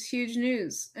that is huge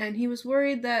news. And he was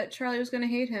worried that Charlie was going to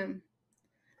hate him.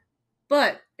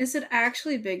 But is it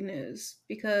actually big news?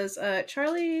 Because didn't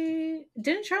Charlie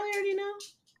already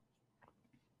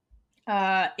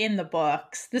know? In the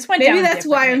books. This went Maybe down that's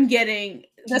why I'm getting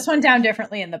this went down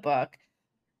differently in the book.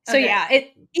 So Okay. yeah,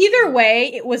 either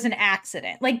way, it was an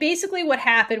accident. Like basically what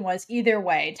happened was either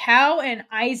way, Tao and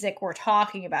Isaac were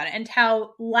talking about it, and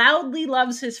Tao loudly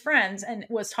loves his friends and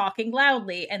was talking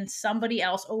loudly, and somebody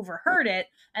else overheard it,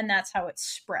 and that's how it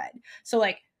spread. So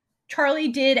like Charlie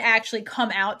did actually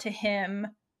come out to him,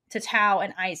 to Tao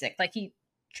and Isaac. Like he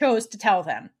chose to tell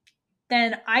them.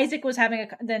 Then Isaac was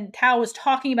then Tao was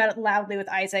talking about it loudly with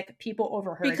Isaac. People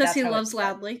overheard because he loves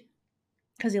loudly.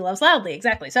 Because he loves loudly,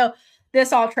 exactly. So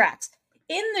this all tracks.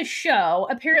 In the show,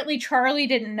 apparently Charlie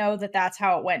didn't know that that's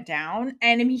how it went down.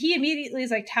 And he immediately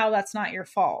is like, Tao, that's not your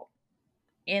fault.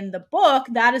 In the book,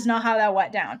 that is not how that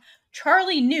went down.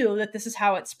 Charlie knew that this is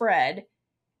how it spread.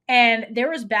 And there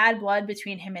was bad blood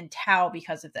between him and Tao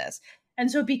because of this. And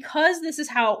so because this is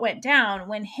how it went down,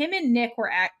 when him and Nick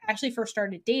were actually first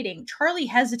started dating, Charlie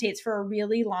hesitates for a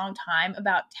really long time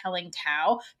about telling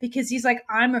Tao because he's like,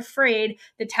 I'm afraid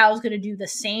that Tao's going to do the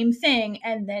same thing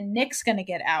and then Nick's going to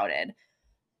get outed.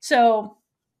 So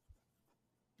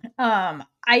I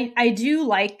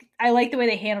like the way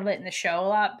they handled it in the show a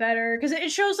lot better because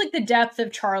it shows like the depth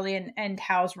of Charlie and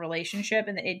Tao's relationship,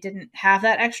 and it didn't have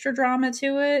that extra drama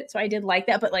to it. So I did like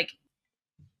that, but like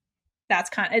that's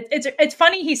kind of it's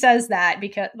funny he says that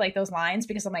because like those lines,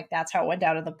 because I'm like, that's how it went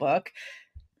down in the book.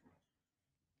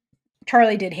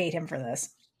 Charlie did hate him for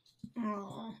this.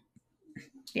 Oh.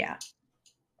 Yeah.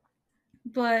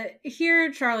 But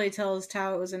here Charlie tells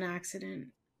Tao it was an accident.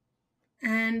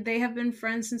 And they have been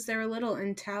friends since they were little,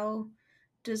 and Tao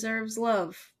deserves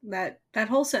love. That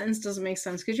whole sentence doesn't make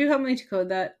sense. Could you help me decode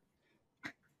that?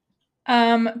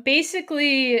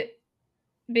 Basically,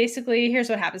 here's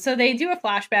what happens. So they do a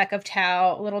flashback of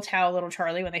little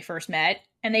Charlie when they first met,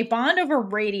 and they bond over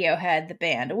Radiohead, the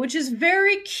band, which is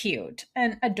very cute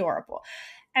and adorable.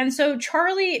 And so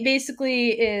Charlie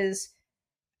basically is,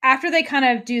 after they kind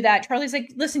of do that, Charlie's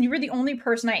like, listen, you were the only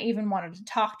person I even wanted to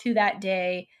talk to that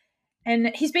day.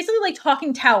 And he's basically like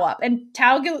talking Tao up. And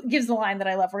Tao gives the line that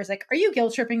I love where he's like, are you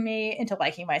guilt tripping me into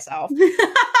liking myself?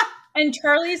 And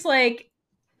Charlie's like,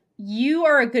 you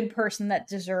are a good person that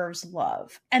deserves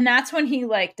love. And that's when he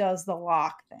like does the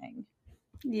lock thing.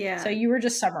 Yeah. So you were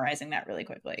just summarizing that really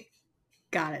quickly.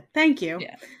 Got it. Thank you.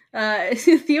 Yeah.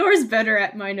 Theore's better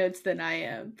at my notes than I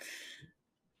am.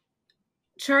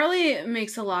 Charlie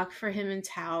makes a lock for him and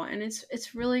Tao, and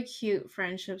it's really cute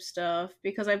friendship stuff,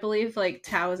 because I believe like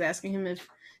Tao is asking him if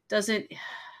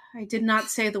I did not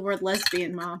say the word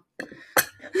lesbian, Mom.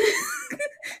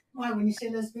 Why, when you say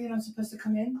lesbian, I'm supposed to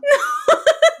come in?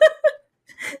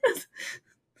 That's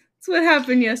what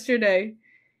happened yesterday.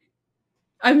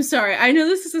 I'm sorry. I know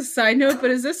this is a side note,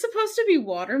 but is this supposed to be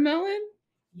watermelon?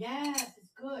 Yes, it's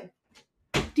good.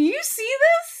 Do you see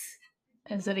this?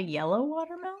 Is it a yellow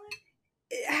watermelon?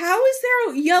 How is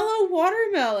there a yellow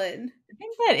watermelon? I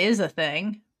think that is a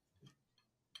thing.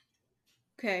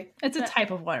 Okay. It's a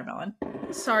type of watermelon.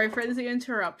 Sorry for the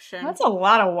interruption. That's a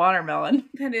lot of watermelon.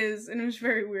 That is, and it was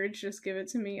very weird to just give it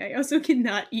to me. I also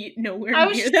cannot eat nowhere I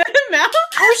was near that amount.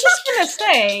 I was just gonna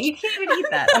say, you can't even eat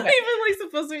that. I'm Okay. even like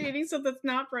supposed to be eating stuff that's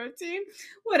not protein.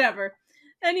 Whatever.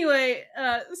 Anyway,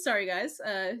 sorry guys.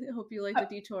 I hope you like the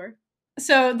detour.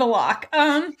 So the lock.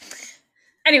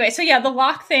 Anyway, so yeah, the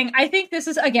lock thing. I think this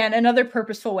is again another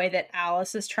purposeful way that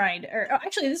Alice is trying to, or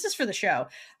actually, this is for the show.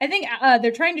 I think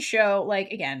they're trying to show,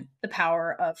 like, again, the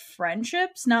power of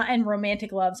friendships, and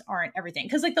romantic loves aren't everything.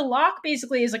 Because like the lock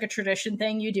basically is like a tradition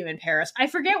thing you do in Paris. I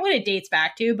forget what it dates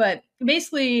back to, but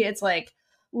basically it's like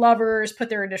lovers put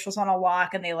their initials on a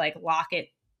lock and they like lock it,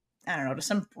 I don't know, to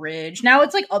some bridge. Now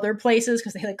it's like other places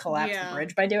because they like collapse the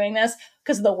bridge by doing this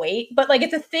because of the weight. But like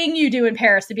it's a thing you do in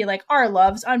Paris to be like, our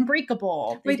love's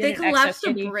unbreakable. Wait, they collapsed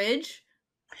the bridge?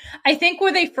 I think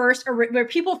where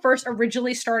people first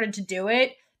originally started to do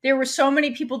it, there were so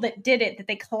many people that did it that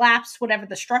they collapsed whatever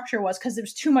the structure was because there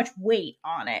was too much weight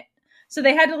on it. So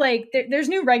they had to like, there's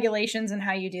new regulations in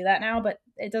how you do that now, but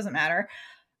it doesn't matter.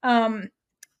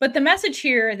 But the message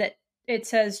here that it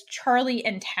says Charlie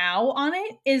and Tao on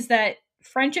it is that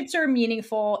friendships are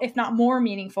meaningful, if not more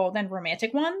meaningful than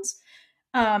romantic ones.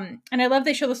 And I love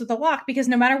they show this with the lock because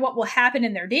no matter what will happen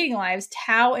in their dating lives,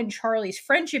 Tao and Charlie's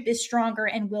friendship is stronger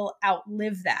and will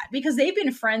outlive that because they've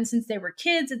been friends since they were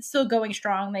kids. It's still going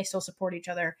strong. They still support each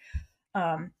other.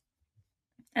 And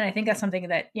I think that's something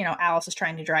that, you know, Alice is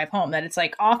trying to drive home, that it's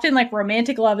like often like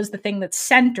romantic love is the thing that's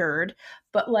centered,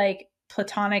 but like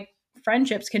platonic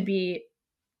friendships can be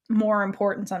more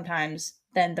important sometimes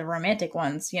than the romantic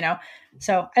ones, you know?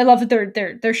 So I love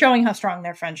that they're showing how strong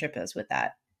their friendship is with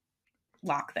that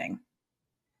lock thing.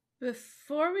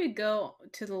 Before we go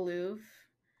to the Louvre,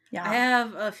 Yeah. I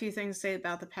have a few things to say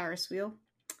about the Paris wheel.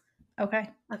 Okay.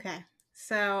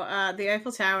 So the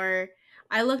Eiffel Tower,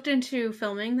 I looked into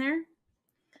filming there.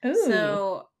 Ooh.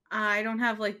 So I don't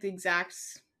have like the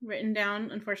exacts written down,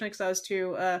 unfortunately, because I was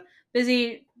too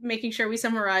busy making sure we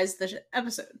summarized the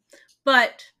episode.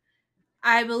 But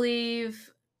I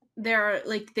believe there are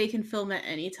like they can film at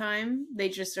any time. They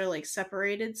just are like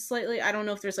separated slightly. I don't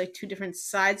know if there's like two different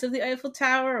sides of the Eiffel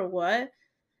Tower or what.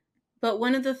 But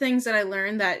one of the things that I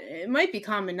learned that it might be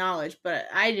common knowledge, but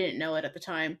I didn't know it at the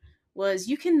time, was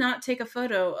you cannot take a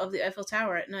photo of the Eiffel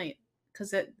Tower at night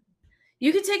because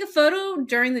you can take a photo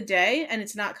during the day and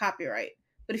it's not copyright.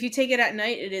 But if you take it at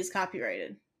night, it is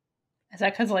copyrighted. Is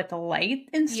that because of like the light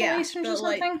installation or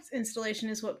something? Light installation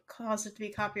is what caused it to be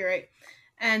copyright.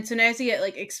 And so now you have to get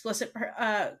like explicit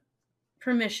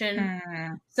permission.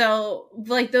 So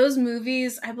like those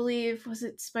movies, I believe, was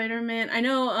it Spider-Man? I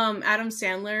know Adam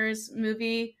Sandler's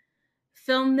movie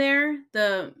filmed there,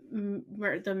 the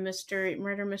Murder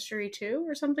Mystery 2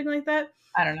 or something like that.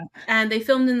 I don't know. And they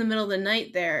filmed in the middle of the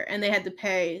night there, and they had to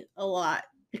pay a lot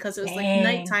because it was like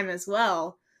nighttime as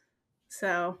well.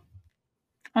 So,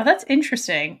 oh, that's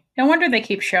interesting. No wonder they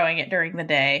keep showing it during the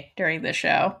day during the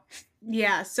show.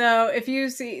 Yeah, so if you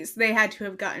see, they had to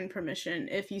have gotten permission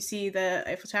if you see the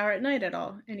Eiffel Tower at night at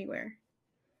all, anywhere.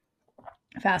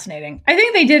 Fascinating. I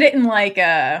think they did it in like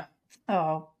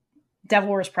Devil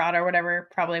Wears Prada or whatever,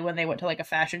 probably when they went to like a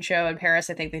fashion show in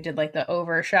Paris. I think they did like the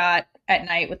overshot at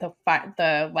night with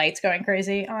the lights going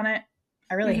crazy on it.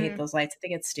 I really hate those lights. I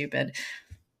think it's stupid.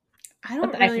 I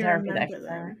don't really remember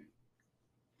them.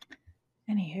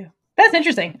 Anywho, that's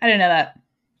interesting. I didn't know that.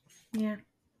 Yeah.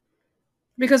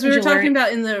 Because we were talking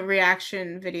about in the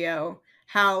reaction video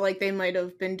how like they might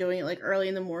have been doing it like early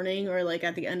in the morning or like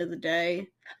at the end of the day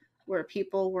where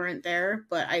people weren't there,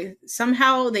 but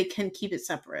somehow they can keep it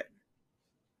separate.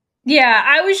 Yeah,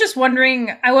 I was just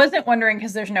wondering. I wasn't wondering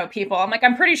because there's no people. I'm like,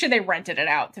 I'm pretty sure they rented it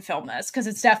out to film this because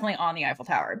it's definitely on the Eiffel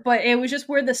Tower. But it was just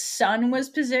where the sun was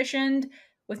positioned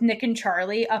with Nick and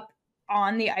Charlie up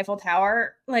on the Eiffel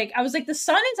Tower. Like, I was like, the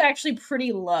sun is actually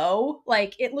pretty low.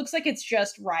 Like, it looks like it's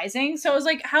just rising. So I was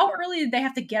like, how early did they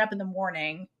have to get up in the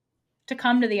morning to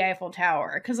come to the Eiffel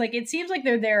Tower? Because, like, it seems like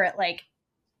they're there at, like,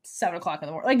 7 o'clock in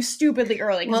the morning. Like, stupidly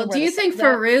early. Well, do you think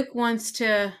Farouk wants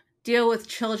to deal with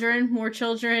more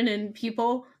children and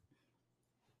people?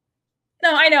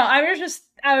 No, I know. I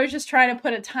was just trying to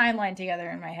put a timeline together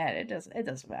in my head. It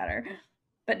doesn't matter.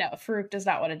 But no, Farouk does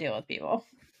not want to deal with people.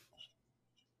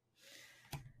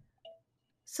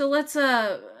 So let's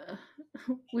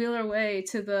wheel our way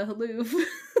to the Louvre.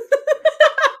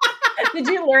 Did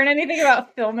you learn anything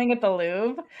about filming at the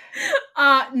Louvre?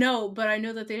 No, but I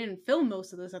know that they didn't film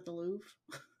most of this at the Louvre.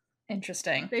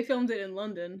 Interesting. They filmed it in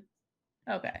London.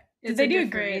 Okay. Did they do a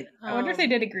green? I wonder if they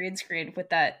did a green screen with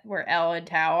that where Elle and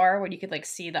Tao are, when you could like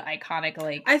see the iconic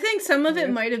like. I think some of it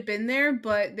might have been there,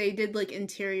 but they did like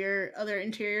other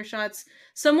interior shots.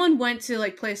 Someone went to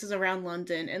like places around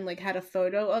London and like had a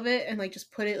photo of it and like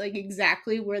just put it like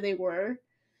exactly where they were.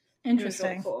 Interesting.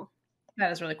 Really cool.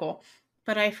 That is really cool.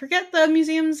 But I forget the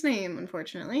museum's name,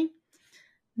 unfortunately.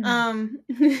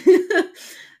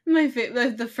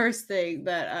 The first thing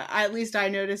that at least I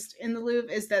noticed in the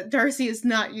Louvre is that Darcy is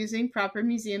not using proper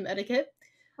museum etiquette.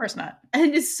 Of course not.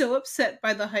 And is so upset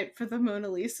by the hype for the Mona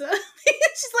Lisa.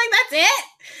 She's like, that's it?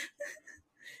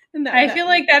 And I feel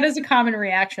like that is a common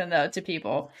reaction, though, to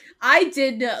people. I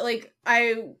did,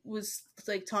 I was,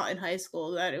 like, taught in high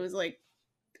school that it was, like,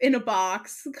 in a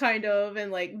box, kind of,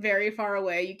 and, like, very far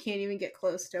away. You can't even get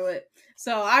close to it.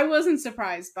 So I wasn't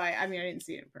surprised by I didn't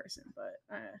see it in person, but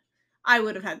I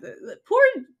would have had the poor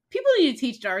people need to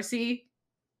teach Darcy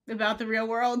about the real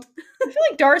world. I feel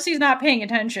like Darcy's not paying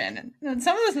attention. And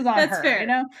some of this is on her, fair. You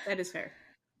know? That is fair.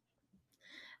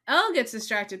 Elle gets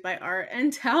distracted by art,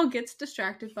 and Tao gets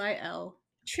distracted by Elle.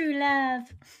 True love.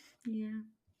 Yeah.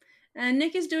 And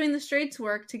Nick is doing the straight's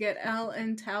work to get Elle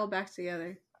and Tao back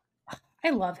together. I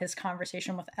love his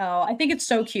conversation with Elle. I think it's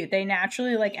so cute. They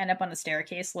naturally, like, end up on a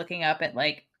staircase looking up at,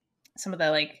 like, some of the,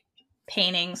 like,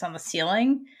 paintings on the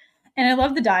ceiling. And I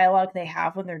love the dialogue they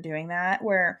have when they're doing that,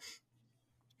 where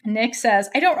Nick says,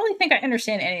 I don't really think I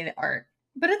understand any of the art,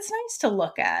 but it's nice to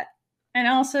look at. And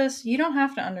Elle says, you don't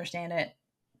have to understand it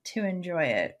to enjoy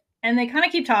it. And they kind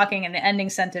of keep talking, and the ending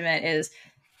sentiment is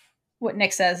what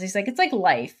Nick says. He's like, it's like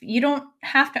life. You don't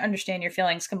have to understand your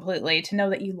feelings completely to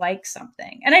know that you like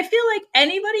something. And I feel like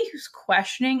anybody who's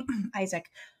questioning Isaac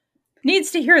needs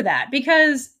to hear that,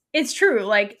 because it's true.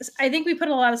 Like, I think we put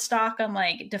a lot of stock on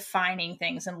like defining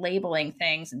things and labeling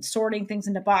things and sorting things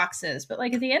into boxes. But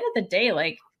like at the end of the day,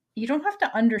 like you don't have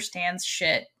to understand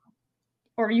shit,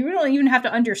 or you don't even have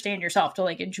to understand yourself to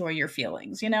like enjoy your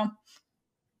feelings, you know?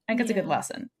 I think it's a good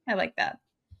lesson. I like that.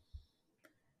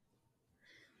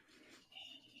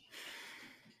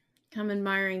 I'm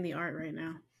admiring the art right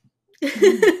now.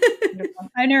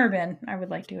 I've never been. I would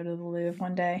like to go to the Louvre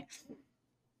one day.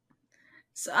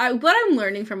 So what I'm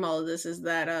learning from all of this is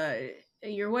that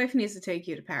your wife needs to take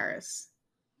you to Paris.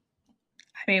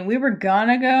 I mean, we were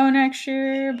gonna go next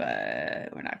year, but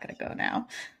we're not gonna go now.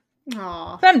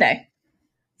 Aw.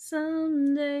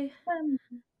 Someday.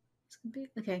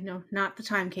 Okay, no, not the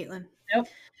time, Caitlin. Nope.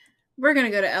 We're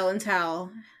gonna go to Elle and Tao.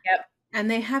 Yep. And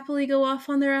they happily go off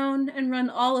on their own and run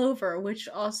all over, which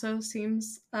also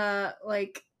seems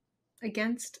like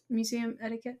against museum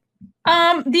etiquette.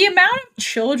 The amount of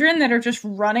children that are just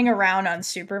running around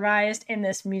unsupervised in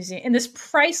this museum, in this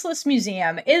priceless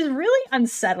museum, is really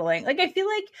unsettling. Like, I feel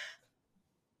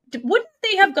like, wouldn't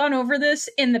they have gone over this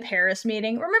in the Paris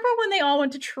meeting? Remember when they all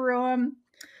went to Truum?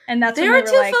 And that's they when were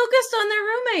too focused on their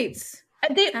roommates.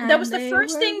 That was the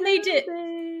first thing they did.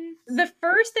 The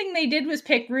first thing they did was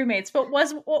pick roommates, but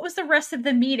what was the rest of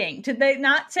the meeting? Did they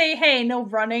not say, hey, no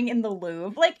running in the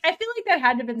Louvre? Like, I feel like that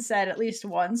had to have been said at least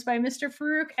once by Mr.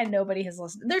 Farouk, and nobody has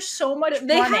listened. There's so much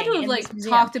They running had to have, in like, this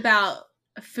museum. talked about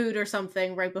food or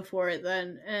something right before it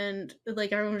then, and,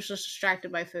 like, everyone was just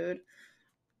distracted by food.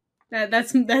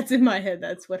 That's in my head.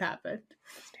 That's what happened.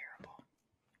 It's terrible.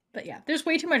 But yeah, there's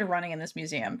way too much running in this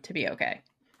museum to be okay.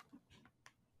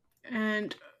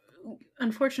 And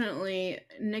unfortunately,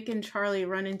 Nick and Charlie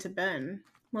run into Ben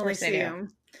while they course they see do.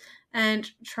 him. And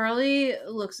Charlie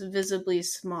looks visibly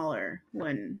smaller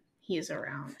when he's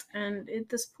around. And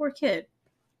this poor kid.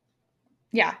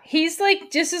 Yeah, he's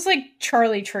like, this is like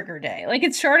Charlie Trigger Day. Like,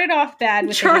 it started off bad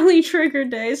with Charlie Trigger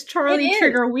Days, Charlie It is.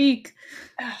 Trigger Week.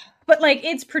 but like,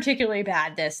 it's particularly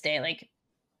bad this day. Like,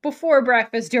 before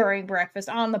breakfast, during breakfast,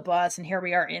 on the bus, and here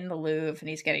we are in the Louvre, and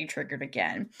he's getting triggered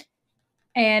again.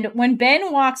 And when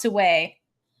Ben walks away,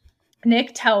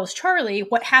 Nick tells Charlie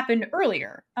what happened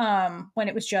earlier, when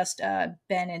it was just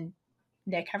Ben and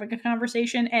Nick having a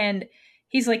conversation, and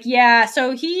he's like, yeah,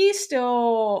 so he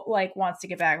still like wants to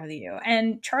get back with you.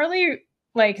 And Charlie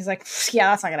like is like, yeah,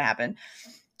 that's not gonna happen.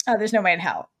 There's no way in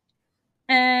hell.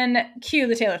 And cue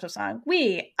the Taylor Swift song.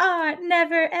 We are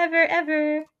never, ever,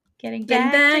 ever getting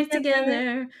back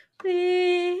together.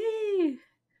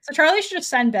 So Charlie should just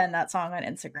send Ben that song on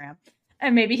Instagram,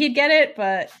 and maybe he'd get it,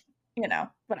 but you know,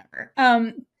 whatever.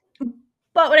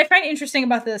 But what I find interesting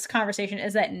about this conversation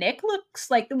is that Nick looks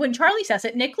like, when Charlie says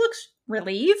it, Nick looks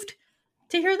relieved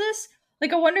to hear this.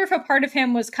 Like, I wonder if a part of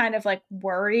him was kind of like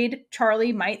worried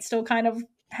Charlie might still kind of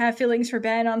have feelings for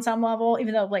Ben on some level,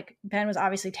 even though like Ben was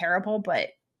obviously terrible.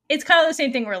 But it's kind of the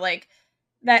same thing where like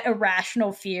that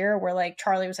irrational fear where like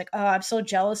Charlie was like, oh, I'm so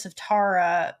jealous of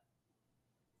Tara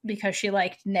because she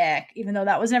liked Nick, even though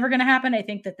that was never going to happen. I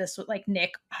think that this was like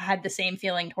Nick had the same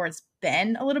feeling towards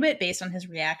Ben a little bit based on his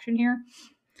reaction here.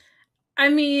 I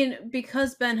mean,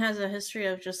 because Ben has a history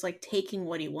of just like taking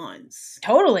what he wants.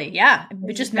 Totally, yeah.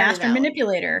 Which Just is very master valid.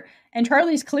 manipulator. And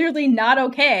Charlie's clearly not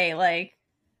okay. Like,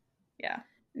 yeah.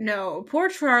 No, poor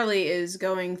Charlie is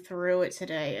going through it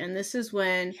today. And this is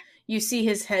when you see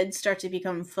his head start to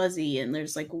become fuzzy and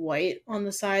there's like white on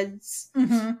the sides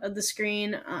of the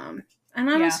screen. And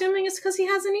I'm assuming it's because he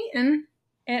hasn't eaten.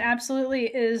 It absolutely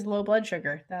is low blood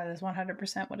sugar. That is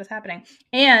 100% what is happening.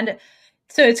 And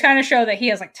so it's kind of show that he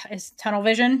has like his tunnel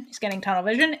vision. He's getting tunnel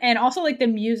vision. And also like the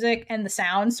music and the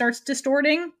sound starts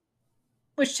distorting,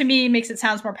 which to me makes it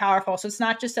sounds more powerful. So it's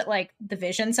not just that like the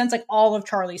vision sense, like all of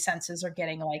Charlie's senses are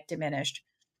getting like diminished.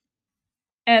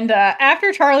 And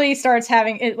after Charlie starts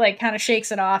having it, like kind of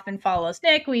shakes it off and follows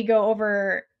Nick, we go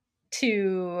over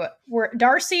to where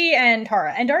Darcy and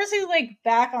Tara. And Darcy's like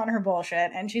back on her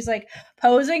bullshit, and she's like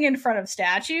posing in front of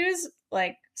statues,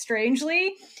 like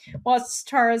strangely, while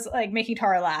Tara's like making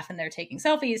Tara laugh, and they're taking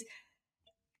selfies.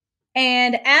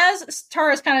 And as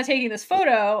Tara's kind of taking this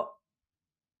photo,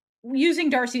 using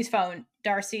Darcy's phone,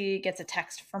 Darcy gets a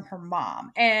text from her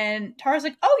mom, and Tara's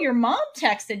like, "Oh, your mom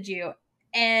texted you,"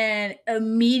 and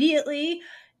immediately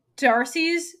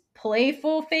Darcy's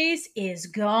playful face is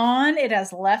gone. It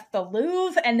has left the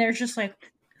Louvre, and there's just like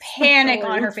panic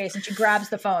on her face, and she grabs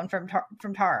the phone from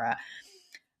Tara.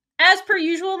 As per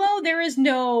usual, though, there is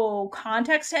no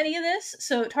context to any of this,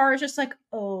 so Tara's just like,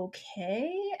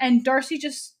 okay, and Darcy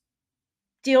just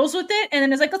deals with it, and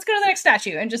then is like, let's go to the next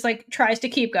statue, and just like tries to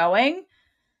keep going.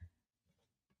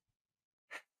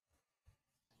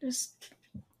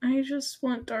 I just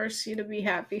want Darcy to be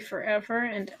happy forever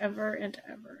and ever and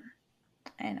ever.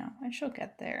 I know, and she'll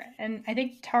get there, and I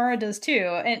think Tara does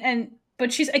too.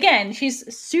 But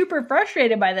she's super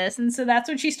frustrated by this, and so that's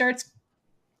when she starts,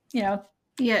 you know,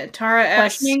 Tara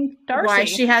asks Darcy why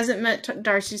she hasn't met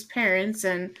Darcy's parents,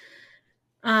 and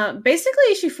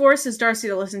basically she forces Darcy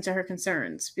to listen to her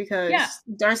concerns because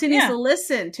Darcy needs to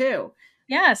listen too.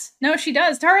 Yes, no, she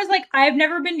does. Tara's like, I've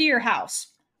never been to your house.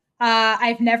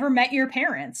 I've never met your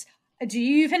parents. Do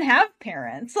you even have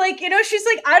parents? Like, you know, she's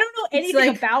like, I don't know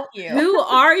anything about you. Who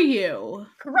are you?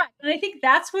 Correct. And I think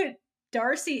that's what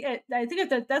Darcy,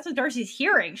 that's what Darcy's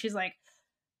hearing. She's like,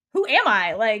 who am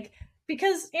I? Like,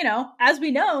 because, you know, as we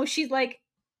know, she's like,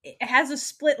 has a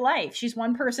split life. She's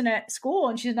one person at school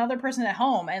and she's another person at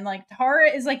home. And like, Tara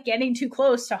is like getting too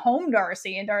close to home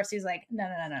Darcy. And Darcy's like, no.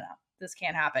 This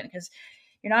can't happen because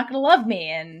you're not going to love me.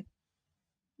 And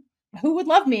who would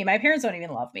love me? My parents don't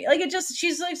even love me. Like,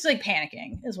 she's like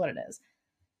panicking is what it is.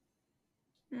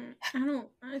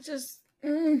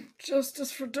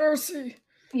 Justice for Darcy.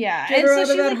 Yeah. Get her out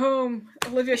of that home.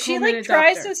 Olivia she Colman like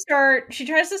tries to start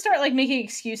like making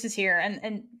excuses here,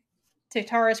 and to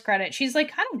Tara's credit, she's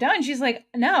like kind of done. She's like,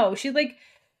 no, she's like,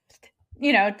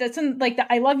 you know, that's like the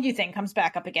I love you thing comes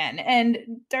back up again.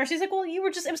 And Darcy's like, well, it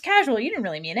was casual. You didn't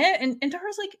really mean it. And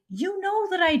Tara's like, you know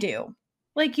that I do.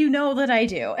 Like, you know that I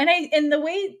do. And the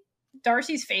way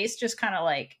Darcy's face just kind of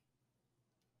like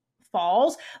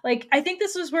falls, like, I think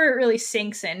this is where it really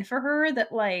sinks in for her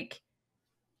that like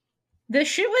the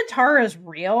shit with Tara is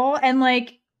real, and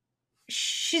like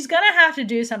she's gonna have to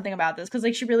do something about this because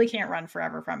like she really can't run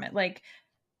forever from it. Like,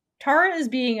 Tara is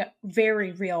being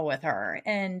very real with her,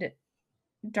 and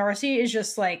Darcy is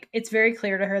just like, it's very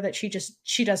clear to her that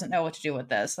she doesn't know what to do with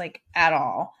this, like, at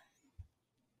all.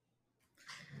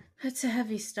 That's a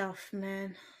heavy stuff,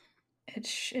 man. It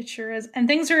sure is. And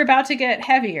things are about to get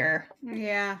heavier.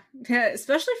 Yeah,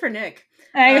 especially for Nick.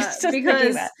 I was just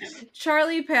because that.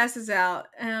 Charlie passes out,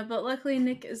 but luckily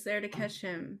Nick is there to catch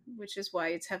him, which is why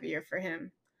it's heavier for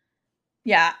him.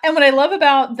 Yeah, and what I love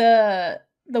about the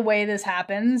way this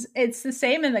happens, it's the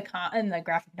same in the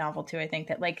graphic novel too. I think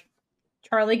that like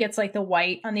Charlie gets like the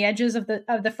white on the edges of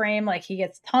the frame, like he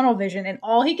gets tunnel vision, and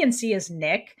all he can see is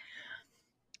Nick.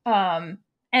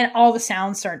 And all the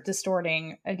sounds start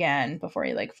distorting again before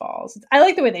he like falls. I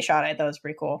like the way they shot it. I thought it was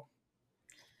pretty cool.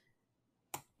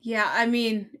 Yeah, I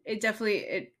mean, it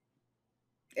definitely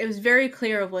it was very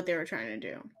clear of what they were trying to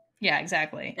do. Yeah,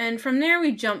 exactly. And from there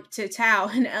we jump to Tao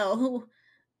and Elle, who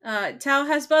Tao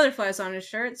has butterflies on his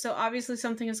shirt, so obviously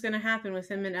something is going to happen with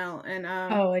him and Elle. And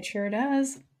oh, it sure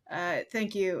does.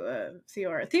 Thank you,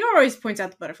 Theora. Theora always points out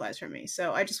the butterflies for me,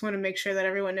 so I just want to make sure that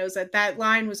everyone knows that that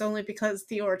line was only because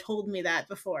Theora told me that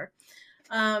before.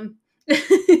 Elle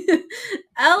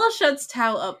shuts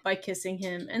Tao up by kissing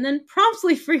him, and then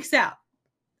promptly freaks out,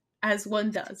 as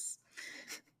one does.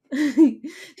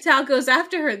 Tao goes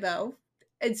after her, though,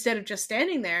 instead of just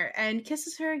standing there, and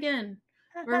kisses her again.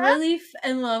 Relief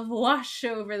and love wash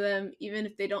over them, even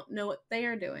if they don't know what they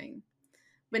are doing.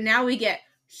 But now we get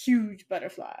huge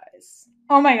butterflies.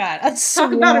 Oh my god, a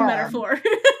swarm. Talk about a metaphor.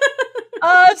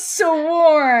 A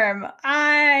swarm.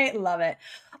 I love it.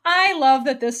 I love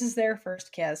that this is their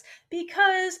first kiss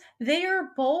because they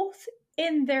are both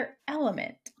in their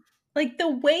element. Like the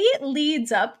way it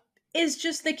leads up is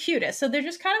just the cutest. So they're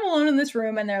just kind of alone in this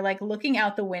room and they're like looking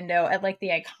out the window at like the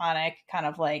iconic kind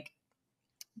of like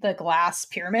the glass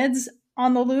pyramids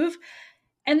on the Louvre.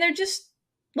 And they're just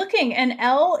looking, and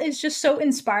Elle is just so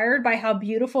inspired by how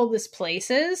beautiful this place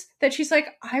is that she's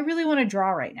like, I really want to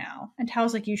draw right now. And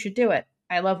Tao's like, you should do it.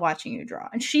 I love watching you draw.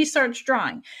 And she starts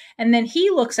drawing. And then he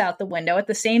looks out the window at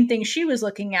the same thing she was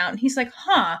looking out. And he's like,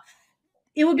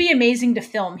 it would be amazing to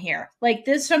film here. Like,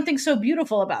 there's something so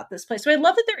beautiful about this place. So I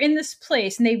love that they're in this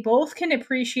place and they both can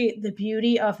appreciate the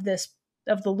beauty of the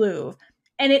Louvre.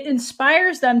 And it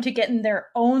inspires them to get in their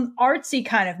own artsy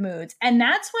kind of moods. And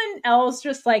that's when Elle's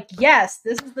just like, yes,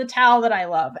 this is the Tao that I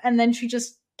love. And then she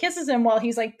just kisses him while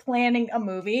he's like planning a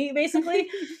movie, basically.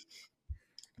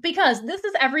 Because this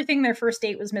is everything their first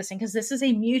date was missing. Because this is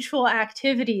a mutual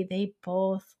activity they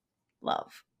both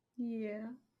love. Yeah.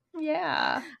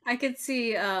 Yeah. I could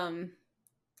see Elle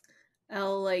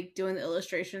like doing the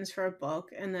illustrations for a book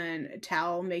and then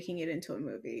Tao making it into a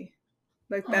movie.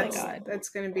 Like that's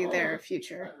going to be their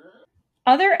future.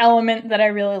 Other element that I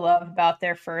really love about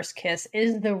their first kiss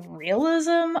is the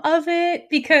realism of it,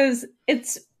 because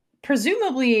it's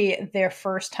presumably their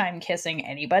first time kissing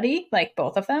anybody, like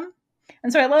both of them.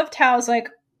 And so I love Tao's like,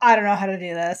 I don't know how to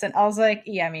do this. And I was like,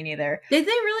 yeah, me neither. Did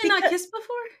they really not kiss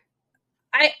before?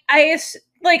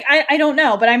 I don't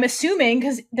know, but I'm assuming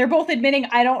because they're both admitting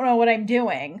I don't know what I'm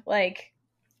doing. Like,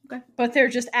 okay. But they're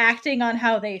just acting on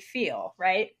how they feel,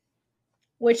 right?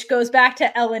 Which goes back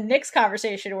to Elle and Nick's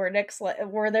conversation where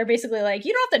they're basically like,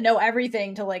 you don't have to know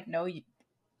everything to like know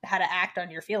how to act on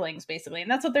your feelings, basically.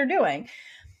 And that's what they're doing.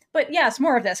 But yes,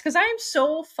 more of this, because I'm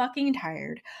so fucking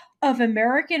tired of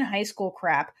American high school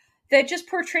crap that just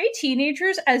portray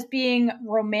teenagers as being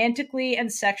romantically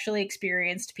and sexually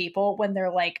experienced people when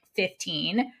they're like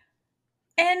 15.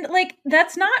 And like,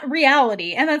 that's not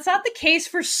reality. And that's not the case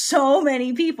for so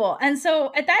many people. And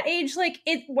so at that age, like,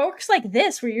 it works like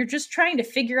this, where you're just trying to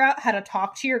figure out how to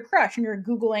talk to your crush and you're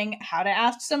Googling how to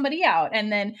ask somebody out.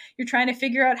 And then you're trying to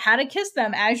figure out how to kiss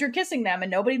them as you're kissing them. And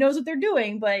nobody knows what they're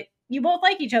doing, but you both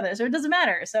like each other. So it doesn't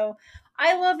matter. So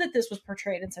I love that this was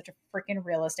portrayed in such a freaking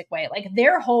realistic way. Like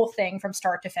their whole thing from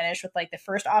start to finish with like the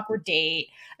first awkward date,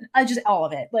 just all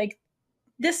of it. Like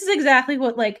this is exactly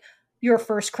what like your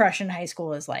first crush in high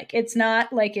school is like. It's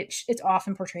not like it's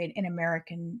often portrayed in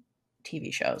American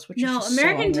TV shows, which is just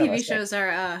American so TV shows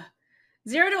are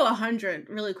 0 to 100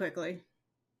 really quickly.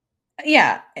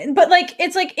 Yeah, but like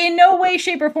it's like in no way,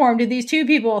 shape, or form do these two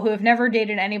people who have never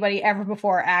dated anybody ever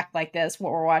before act like this.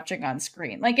 What we're watching on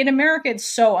screen, like in America, it's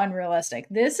so unrealistic.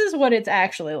 This is what it's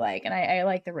actually like, and I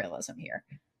like the realism here.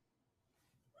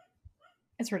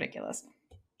 It's ridiculous.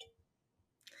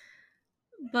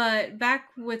 But back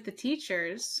with the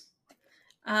teachers,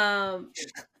 thank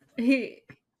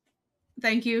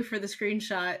you for the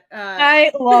screenshot.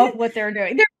 I love what they're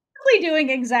doing. They're basically doing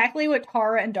exactly what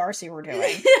Tara and Darcy were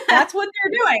doing. That's what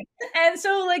they're doing. And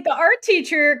so like the art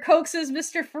teacher coaxes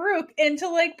Mr. Farouk into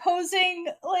like posing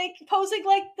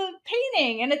like the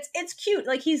painting, and it's cute.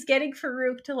 Like he's getting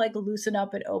Farouk to like loosen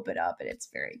up and open up, and it's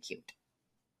very cute.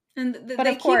 And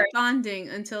they keep bonding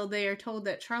until they are told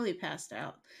that Charlie passed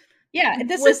out. Yeah,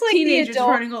 this with is like teenagers the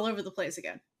adult running all over the place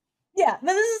again. Yeah,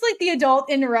 but this is like the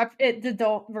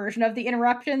adult version of the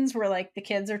interruptions where like the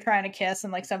kids are trying to kiss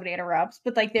and like somebody interrupts,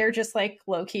 but like they're just like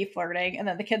low key flirting, and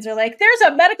then the kids are like, "There's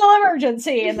a medical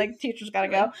emergency," and like the teacher's gotta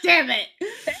go. Damn it!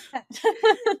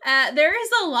 There is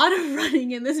a lot of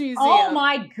running in this museum. Oh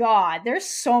my god, there's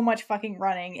so much fucking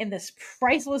running in this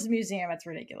priceless museum. It's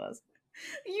ridiculous.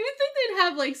 You would think they'd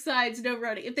have like sides, no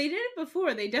running. If they did it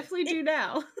before, they definitely do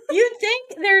now. You'd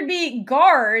think there'd be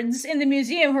guards in the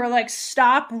museum who are like,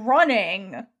 stop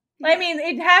running. Yeah. I mean,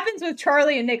 it happens with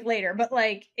Charlie and Nick later, but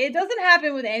like, it doesn't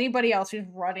happen with anybody else who's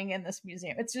running in this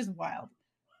museum. It's just wild.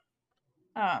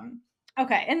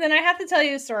 Okay, and then I have to tell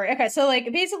you a story. Okay, so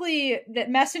like, basically, the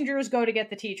messengers go to get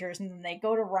the teachers, and then they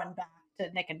go to run back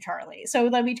to Nick and Charlie.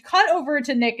 So then we cut over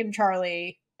to Nick and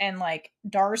Charlie and like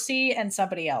Darcy and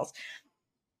somebody else.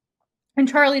 And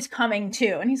Charlie's coming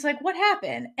too. And he's like, what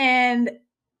happened? And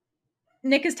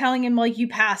Nick is telling him, like, you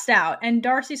passed out. And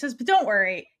Darcy says, but don't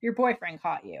worry, your boyfriend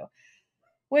caught you.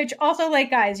 Which also, like,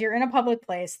 guys, you're in a public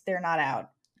place. They're not out.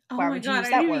 Why would you use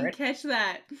that word? I didn't catch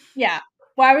that. Yeah.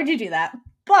 Why would you do that?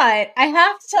 But I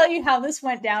have to tell you how this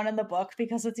went down in the book,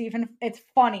 because it's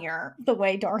funnier the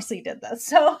way Darcy did this.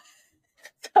 So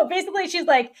basically she's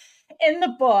like, in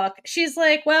the book, she's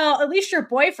like, well, at least your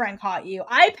boyfriend caught you.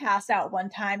 I passed out one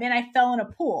time and I fell in a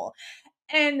pool.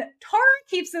 And Tara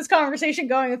keeps this conversation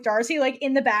going with Darcy, like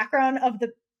in the background of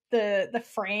the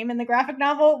frame in the graphic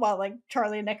novel, while like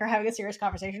Charlie and Nick are having a serious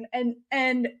conversation.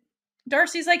 And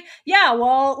Darcy's like, yeah,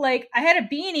 well, like I had a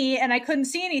beanie and I couldn't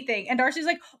see anything. And Darcy's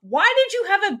like, why did you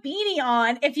have a beanie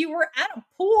on if you were at a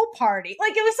pool party?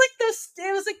 Like it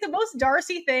was like the most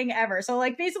Darcy thing ever. So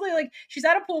like basically like she's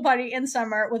at a pool party in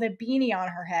summer with a beanie on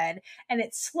her head and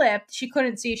it slipped. She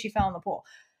couldn't see, she fell in the pool.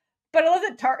 But I love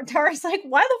that Tara's like,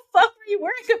 why the fuck were you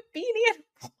wearing a beanie at a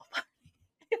pool party?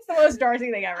 It's the most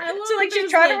Darcy thing ever. So like she's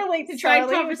trying to relate to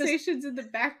Charlie. Conversations in the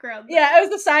background. Though. Yeah, it was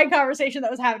the side conversation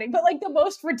that was happening. But like the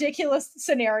most ridiculous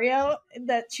scenario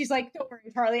that she's like, don't worry,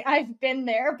 Charlie, I've been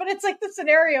there. But it's like the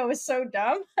scenario is so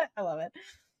dumb. I love it.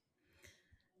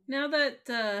 Now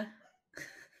that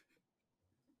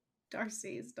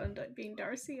Darcy is done being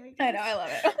Darcy, I guess. I know, I love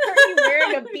it. Are you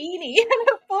wearing a beanie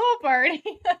at a pool party?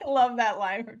 I love that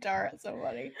line from Tara. It's so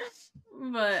funny.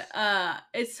 But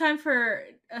it's time for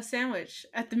a sandwich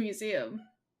at the museum.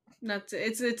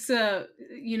 It's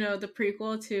you know, the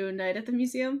prequel to Night at the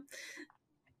Museum.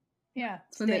 Yeah,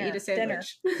 it's when they eat a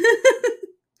sandwich.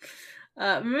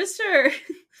 Mr.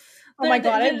 Oh my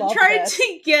god, I love trying this.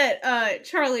 to get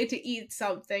Charlie to eat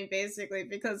something, basically,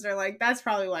 because they're like, that's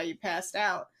probably why you passed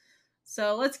out.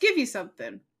 So let's give you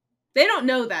something. They don't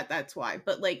know that that's why,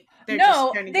 but like they're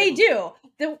just trying to they do.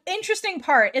 The interesting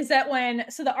part is that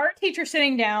the art teacher's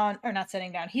sitting down, or not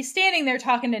sitting down, he's standing there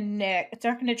talking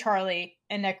to Charlie,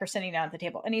 and Nick are sitting down at the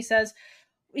table, and he says,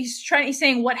 he's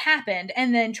saying what happened,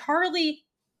 and then Charlie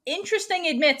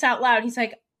admits out loud, he's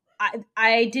like,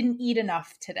 I didn't eat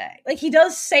enough today. Like he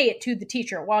does say it to the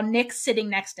teacher while Nick's sitting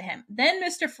next to him. Then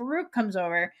Mr. Farouk comes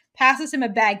over, passes him a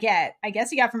baguette. I guess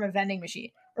he got from a vending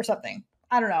machine or something.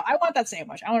 I don't know. I want that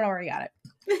sandwich. I want to know where he got it.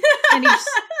 And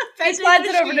he slides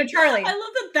it over to Charlie. I love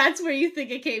that that's where you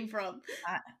think it came from.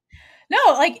 No,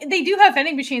 like they do have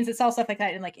vending machines that sell stuff like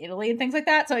that in like Italy and things like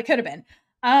that. So it could have been.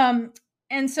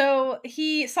 And so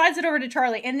he slides it over to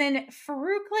Charlie, and then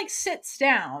Farouk like sits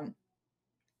down,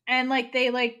 and like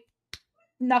they like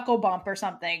knuckle bump or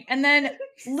something, and then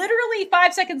literally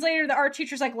 5 seconds later, the art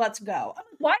teacher's like, "Let's go." I'm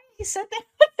like, why did he sit there?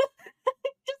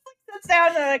 Sits down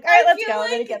and they're like, all right, let's go.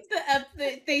 Like and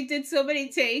then they did so many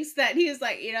takes that he was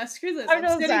like, you know, screw this. I'm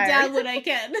just gonna down what I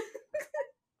can.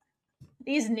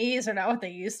 These knees are not what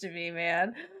they used to be,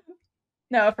 man.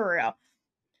 No, for real.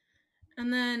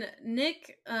 And then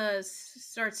Nick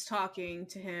starts talking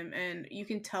to him, and you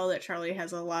can tell that Charlie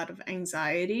has a lot of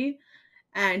anxiety,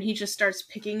 and he just starts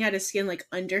picking at his skin, like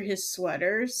under his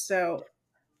sweater. So,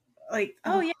 like,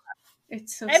 oh yeah.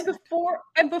 It's so sad.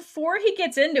 Before he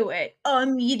gets into it,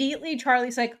 immediately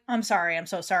Charlie's like, I'm sorry, I'm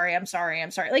so sorry, I'm sorry,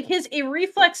 I'm sorry. Like his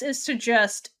reflex is to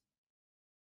just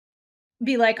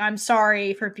be like, I'm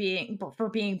sorry for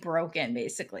being broken,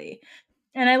 basically.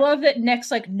 And I love that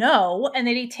Nick's like, no, and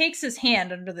then he takes his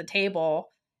hand under the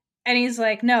table and he's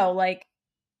like, no, like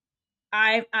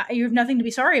I you have nothing to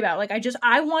be sorry about. Like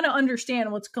I want to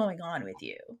understand what's going on with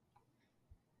you.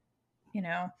 You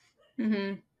know?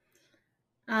 Mm-hmm.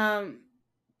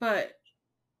 But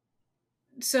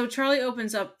so Charlie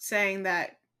opens up saying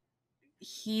that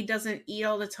he doesn't eat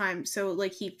all the time, so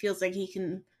like he feels like he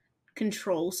can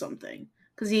control something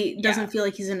because he doesn't feel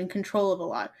like he's in control of a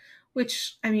lot.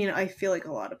 Which, I mean, I feel like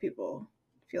a lot of people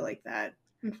feel like that,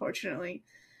 unfortunately.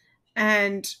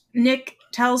 And Nick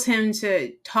tells him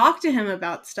to talk to him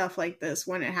about stuff like this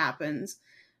when it happens,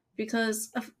 because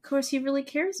of course he really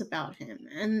cares about him.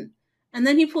 And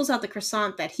then he pulls out the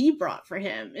croissant that he brought for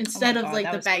him instead of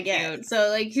like the baguette. Cute. So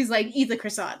like he's like, eat the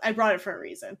croissant. I brought it for a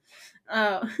reason.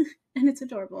 And it's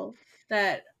adorable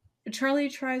that Charlie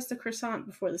tries the croissant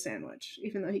before the sandwich,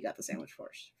 even though he got the sandwich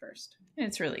first.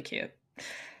 It's really cute.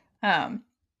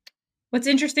 What's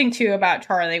interesting too about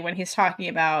Charlie when he's talking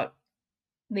about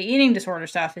the eating disorder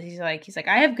stuff is he's like,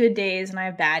 I have good days and I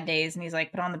have bad days. And he's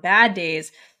like, but on the bad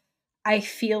days, I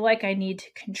feel like I need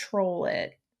to control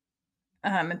it.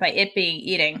 And by it being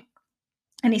eating.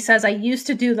 And he says, I used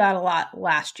to do that a lot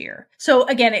last year. So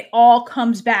again, it all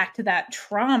comes back to that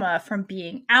trauma from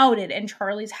being outed, and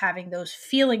Charlie's having those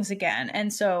feelings again.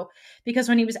 And so, because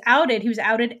when he was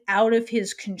outed out of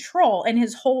his control, and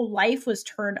his whole life was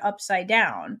turned upside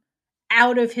down,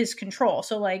 out of his control.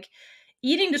 So like,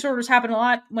 eating disorders happen a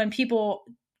lot when people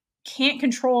can't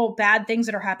control bad things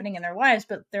that are happening in their lives,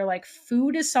 but they're like,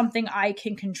 food is something I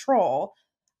can control.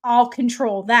 I'll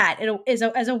control that. It is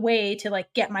as a way to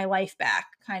like get my life back,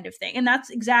 kind of thing. And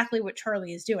that's exactly what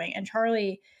Charlie is doing. And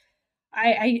Charlie,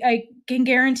 I can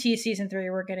guarantee season 3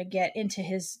 we're going to get into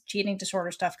his eating disorder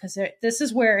stuff, because this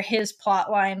is where his plot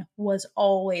line was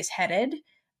always headed.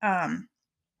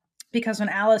 Because when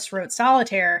Alice wrote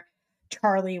Solitaire,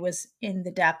 Charlie was in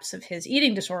the depths of his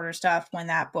eating disorder stuff when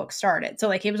that book started. So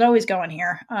like, he was always going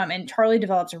here. And Charlie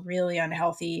develops a really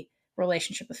unhealthy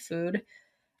relationship with food.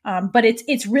 But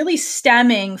it's really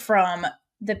stemming from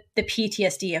the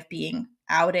PTSD of being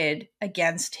outed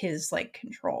against his like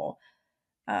control.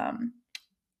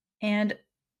 And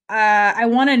I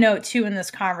want to note too in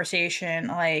this conversation,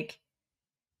 like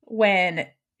when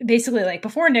basically like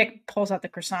before Nick pulls out the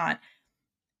croissant,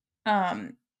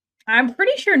 I'm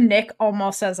pretty sure Nick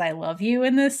almost says I love you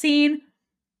in this scene,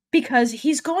 because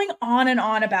he's going on and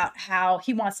on about how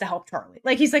he wants to help Charlie.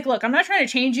 Like he's like, look, I'm not trying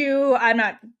to change you. I'm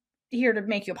not here to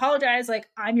make you apologize. Like,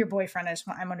 I'm your boyfriend.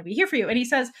 I'm going to be here for you. And he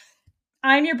says,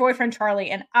 I'm your boyfriend,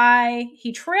 Charlie. And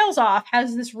he trails off,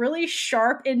 has this really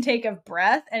sharp intake of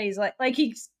breath. And he's like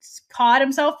he caught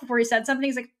himself before he said something.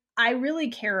 He's like, I really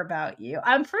care about you.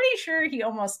 I'm pretty sure he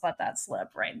almost let that slip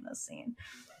right in this scene.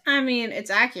 I mean,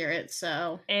 it's accurate,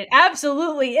 so. It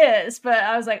absolutely is. But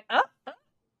I was like, oh,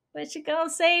 what you gonna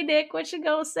say, Nick? What you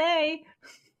gonna say?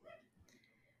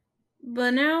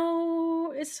 But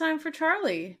now it's time for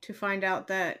Charlie to find out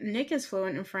that Nick is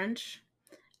fluent in French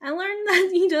and learn that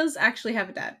he does actually have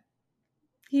a dad.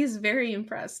 He's very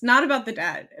impressed. Not about the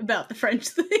dad, about the French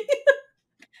thing.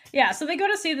 Yeah, so they go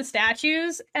to see the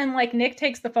statues, and like Nick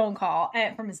takes the phone call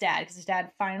from his dad, because his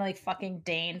dad finally fucking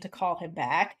deigned to call him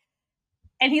back.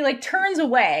 And he like turns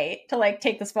away to like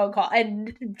take this phone call.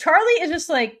 And Charlie is just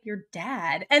like, your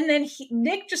dad. And then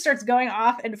Nick just starts going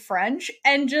off in French,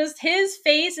 and just his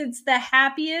face, it's the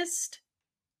happiest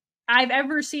I've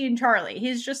ever seen Charlie.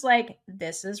 He's just like,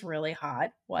 this is really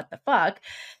hot. What the fuck?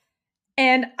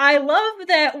 And I love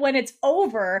that when it's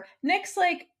over, Nick's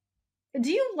like, do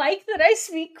you like that I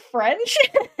speak French?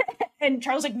 And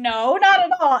Charles like, no, not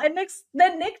at all. And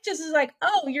then Nick just is like,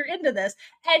 oh, you're into this.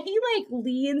 And he like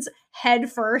leans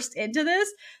head first into this.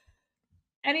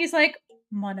 And he's like,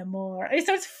 mon amour. And he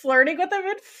starts flirting with him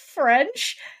in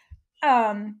French.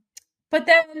 But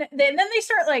then they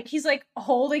start like, he's like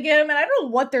holding him, and I don't know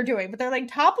what they're doing, but they're like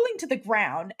toppling to the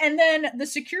ground. And then the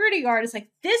security guard is like,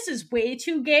 this is way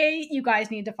too gay. You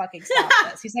guys need to fucking stop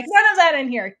this. He's like, none of that in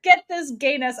here. Get this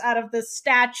gayness out of the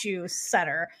statue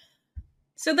center.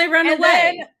 So they run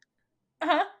away.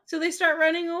 So they start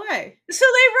running away. So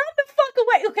they run the fuck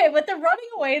away. Okay, but the running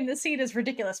away in this scene is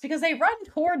ridiculous, because they run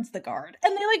towards the guard,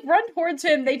 and they like run towards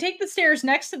him. They take the stairs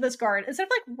next to this guard. Instead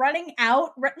of like running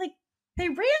out, like they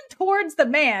ran towards the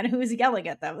man who was yelling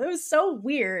at them. It was so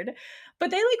weird. But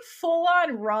they like full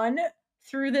on run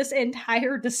through this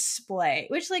entire display,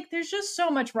 which like there's just so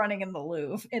much running in the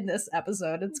Louvre in this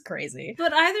episode. It's crazy.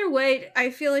 But either way, I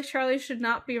feel like Charlie should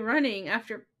not be running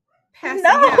after passing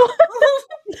out.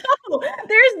 No,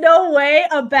 there's no way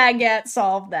a baguette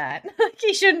solved that.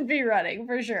 He shouldn't be running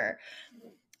for sure.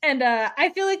 And I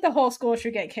feel like the whole school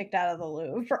should get kicked out of the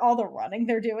Louvre for all the running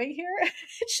they're doing here.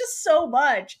 It's just so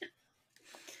much.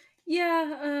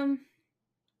 Yeah,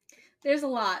 there's a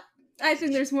lot. I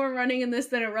think there's more running in this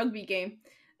than a rugby game.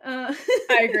 I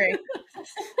agree.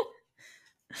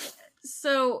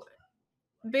 So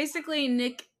basically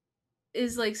Nick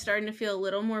is like starting to feel a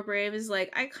little more brave. Is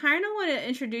like, I kind of want to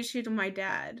introduce you to my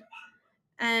dad.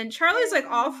 And Charlie's like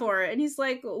all for it. And he's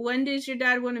like, when does your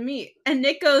dad want to meet? And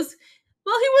Nick goes,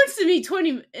 well, he wants to meet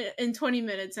 20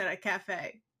 minutes at a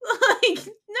cafe. Like,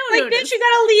 no Like, notice. bitch, you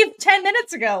gotta leave 10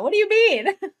 minutes ago. What do you mean?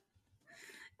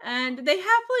 And they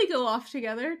happily go off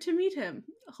together to meet him,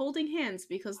 holding hands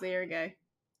because they are gay.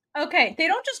 Okay, they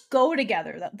don't just go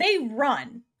together, though. They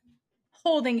run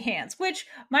holding hands, which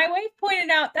my wife pointed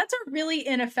out, that's a really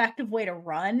ineffective way to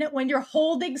run when you're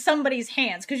holding somebody's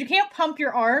hands, because you can't pump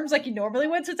your arms like you normally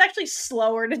would, so it's actually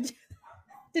slower to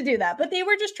do that. But they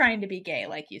were just trying to be gay,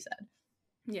 like you said.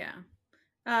 Yeah.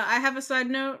 I have a side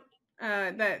note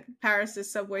that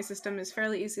Paris's subway system is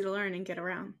fairly easy to learn and get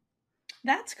around.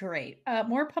 That's great.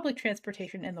 More public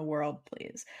transportation in the world,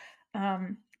 please. I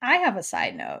have a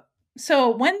side note. So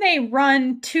when they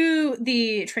run to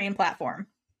the train platform,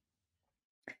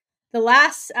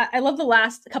 I love the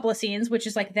last couple of scenes, which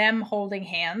is like them holding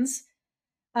hands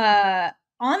on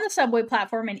the subway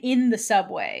platform and in the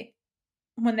subway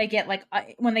when they get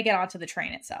onto the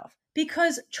train itself,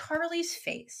 because Charlie's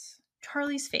face,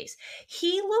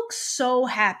 he looks so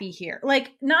happy here.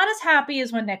 Like, not as happy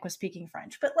as when Nick was speaking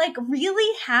French, but like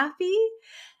really happy.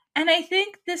 And I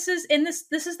think this is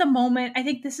the moment. I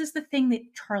think this is the thing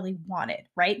that Charlie wanted,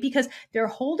 right? Because they're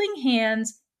holding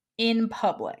hands in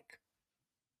public.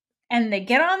 And they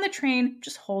get on the train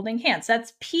just holding hands.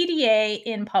 That's PDA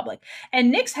in public.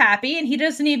 And Nick's happy and he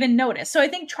doesn't even notice. So I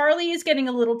think Charlie is getting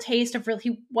a little taste of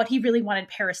really what he really wanted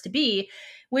Paris to be,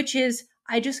 which is,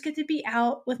 I just get to be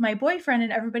out with my boyfriend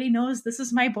and everybody knows this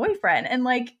is my boyfriend. And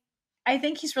like, I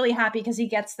think he's really happy because he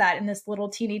gets that in this little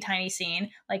teeny tiny scene.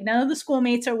 Like, none of the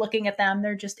schoolmates are looking at them.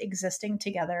 They're just existing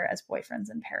together as boyfriends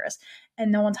in Paris.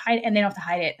 And no one's hiding, and they don't have to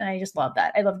hide it. And I just love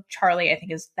that. I love Charlie. I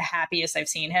think is the happiest I've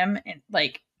seen him in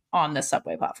like on the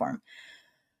subway platform.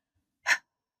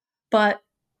 But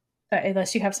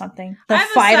unless you have something, the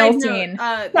final scene.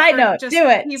 Side note, do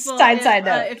it. People, side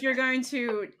note. If you're going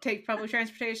to take public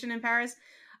transportation in Paris,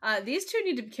 these two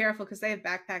need to be careful because they have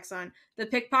backpacks on. The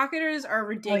pickpocketers are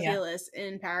ridiculous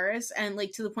in Paris, and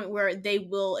like to the point where they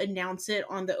will announce it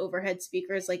on the overhead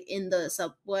speakers, like in the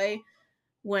subway,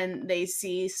 when they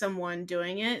see someone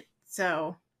doing it.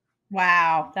 So.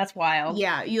 Wow, that's wild.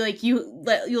 Yeah,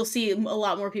 you'll see a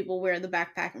lot more people wear the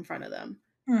backpack in front of them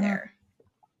there.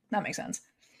 That makes sense.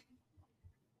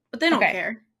 But they don't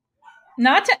care.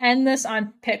 Not to end this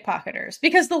on pickpocketers,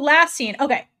 because the last scene,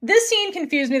 this scene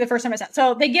confused me the first time I saw it.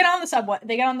 So they get on the subway,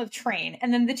 they get on the train,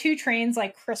 and then the two trains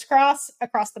like crisscross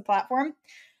across the platform.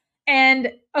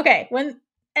 And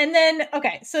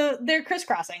so they're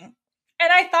crisscrossing.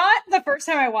 And I thought the first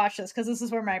time I watched this, because this is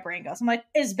where my brain goes, I'm like,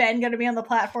 is Ben going to be on the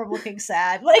platform looking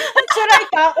sad? Like, that's what I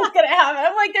thought was going to happen.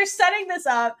 I'm like, they're setting this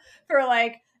up for,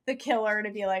 like, the killer to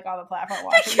be, like, on the platform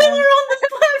watching the killer on the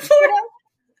platform!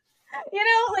 You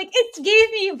know, like, it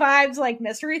gave me vibes, like,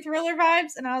 mystery thriller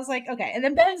vibes. And I was like, okay. And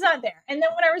then Ben's not there. And then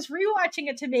when I was rewatching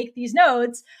it to make these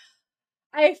notes,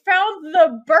 I found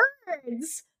the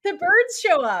birds. The birds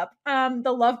show up.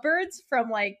 The lovebirds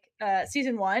from, like,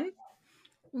 season 1.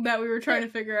 That we were trying to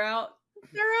figure out.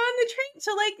 They're on the train.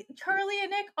 So, like, Charlie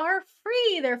and Nick are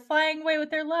free. They're flying away with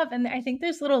their love. And I think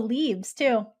there's little leaves,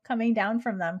 too, coming down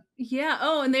from them. Yeah.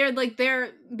 Oh, and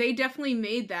they definitely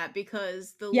made that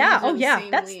because the leaves are the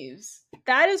same leaves.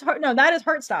 That is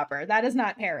Heartstopper. That is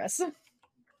not Paris.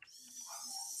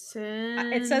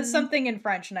 It says something in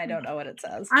French, and I don't know what it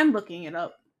says. I'm looking it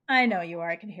up. I know you are.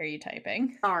 I can hear you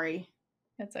typing. Sorry.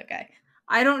 It's okay.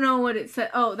 I don't know what it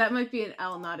said. Oh, that might be an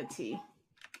L, not a T.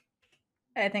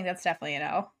 I think that's definitely an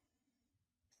L.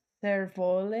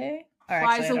 Servole?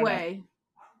 Flies away.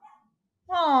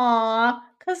 Aww,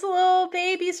 because little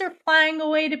babies are flying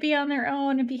away to be on their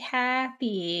own and be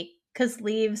happy. Because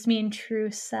leaves mean true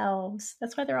selves.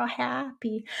 That's why they're all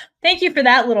happy. Thank you for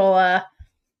that little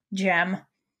gem.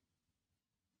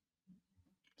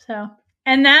 So,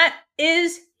 and that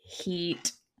is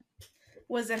Heat.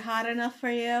 Was it hot enough for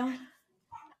you?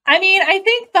 I mean, I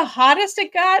think the hottest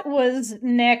it got was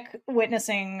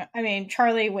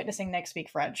Charlie witnessing Nick speak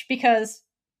French, because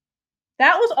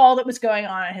that was all that was going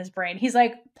on in his brain. He's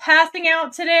like, passing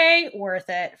out today, worth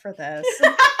it for this.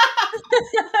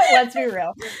 Let's be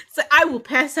real. So I will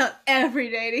pass out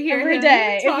every day to hear every him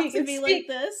day talk to me like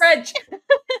this. French.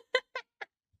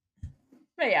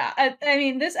 But yeah, I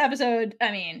mean, this episode,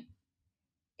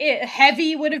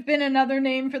 heavy would have been another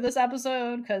name for this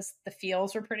episode, because the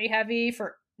feels were pretty heavy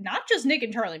for not just Nick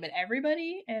and Charlie, but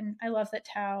everybody. And I love that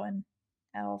Tao and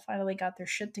Elle finally got their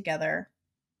shit together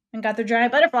and got their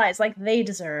giant butterflies like they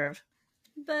deserve.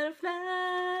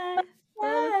 Butterfly,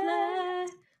 butterfly.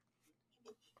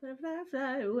 Fly, fly,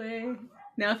 fly away.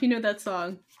 Now, if you know that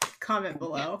song, comment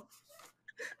below.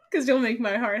 Because you'll make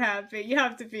my heart happy. You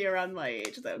have to be around my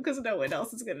age, though, because no one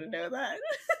else is going to know that.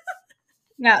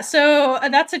 Yeah, so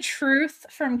that's a truth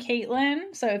from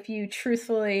Caitlin. So if you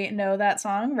truthfully know that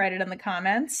song, write it in the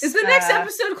comments. Is the next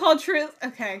episode called Truth?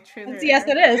 Okay, Truth. Yes,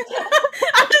 it is.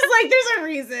 I'm just like, there's a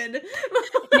reason.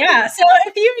 Yeah, so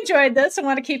if you enjoyed this and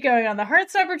want to keep going on the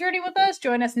Heartstopper journey with us,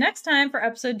 join us next time for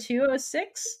episode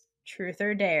 206, Truth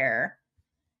or Dare.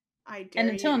 I dare and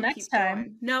until you to next keep time.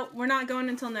 going. No, we're not going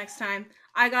until next time.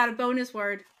 I got a bonus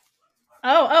word.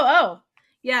 Oh.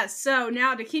 Yes, so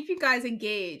now to keep you guys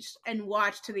engaged and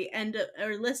watch to the end of,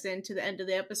 or listen to the end of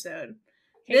the episode.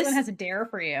 Caitlin has a dare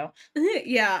for you.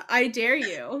 Yeah, I dare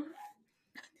you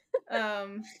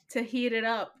to heat it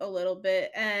up a little bit.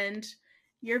 And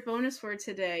your bonus word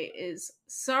today is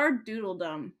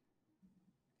sardoodledum,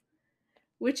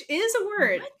 which is a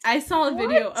word. What? I saw a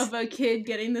video of a kid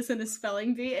getting this in a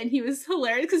spelling bee, and he was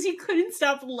hilarious because he couldn't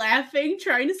stop laughing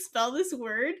trying to spell this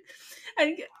word.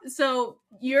 And so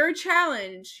your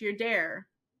challenge, your dare,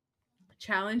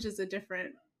 challenge is a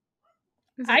different.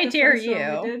 I dare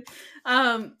you.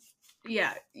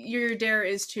 Yeah, your dare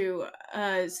is to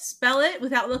spell it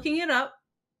without looking it up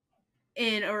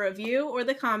in a review or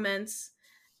the comments,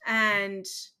 and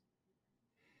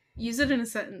use it in a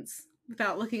sentence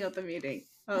without looking up the meaning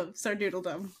of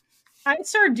sardoodledum. I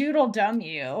sardoodledum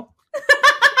you.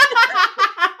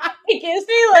 It gives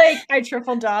me like I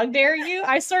triple dog dare you.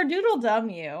 I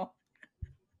sardoodledum you.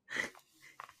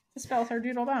 Spell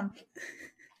sardoodledum.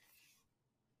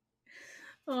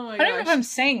 Oh my I gosh. don't know if I'm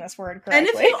saying this word correctly. And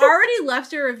if you already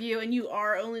left a review and you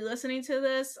are only listening to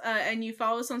this and you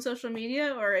follow us on social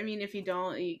media, or I mean, if you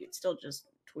don't, you could still just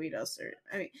tweet us. Or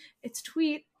I mean, it's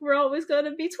tweet. We're always going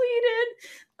to be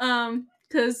tweeted.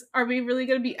 Because are we really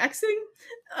going to be Xing?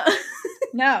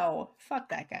 No, fuck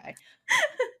that guy.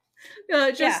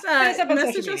 Message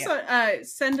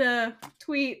us, send a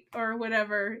tweet or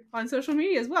whatever on social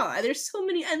media as well. There's so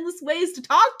many endless ways to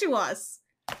talk to us.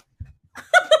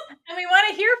 And we want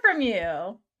to hear from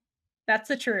you. That's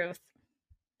the truth.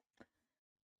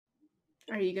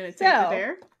 Are you going to take the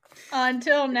dare?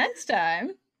 Until next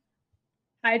time,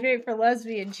 hydrate for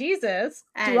lesbian Jesus.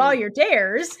 Do all your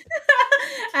dares.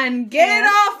 And get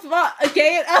up all over the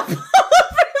place.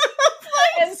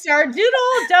 And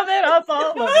sardoodle dumb it up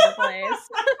all over the place.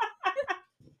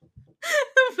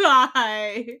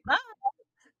 Bye. Bye.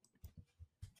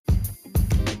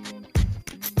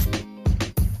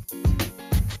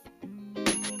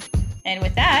 And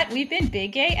with that, we've been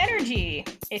Big Gay Energy.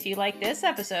 If you like this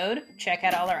episode, check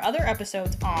out all our other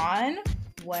episodes on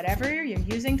whatever you're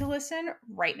using to listen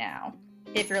right now.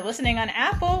 If you're listening on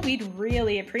Apple, we'd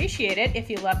really appreciate it if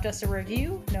you left us a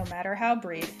review, no matter how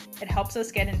brief. It helps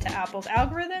us get into Apple's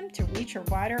algorithm to reach a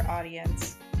wider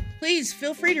audience. Please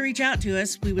feel free to reach out to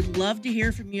us. We would love to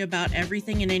hear from you about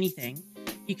everything and anything.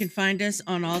 You can find us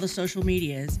on all the social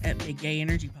medias at Big Gay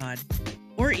Energy Pod,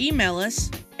 or email us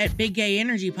at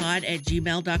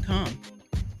biggayenergypod@gmail.com.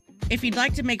 If you'd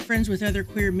like to make friends with other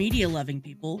queer media loving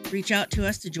people, reach out to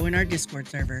us to join our Discord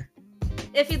server.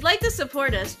 If you'd like to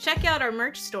support us, check out our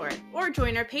merch store or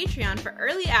join our Patreon for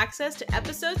early access to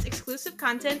episodes, exclusive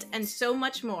content, and so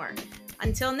much more.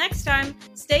 Until next time,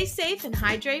 stay safe and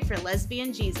hydrate for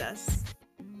lesbian Jesus.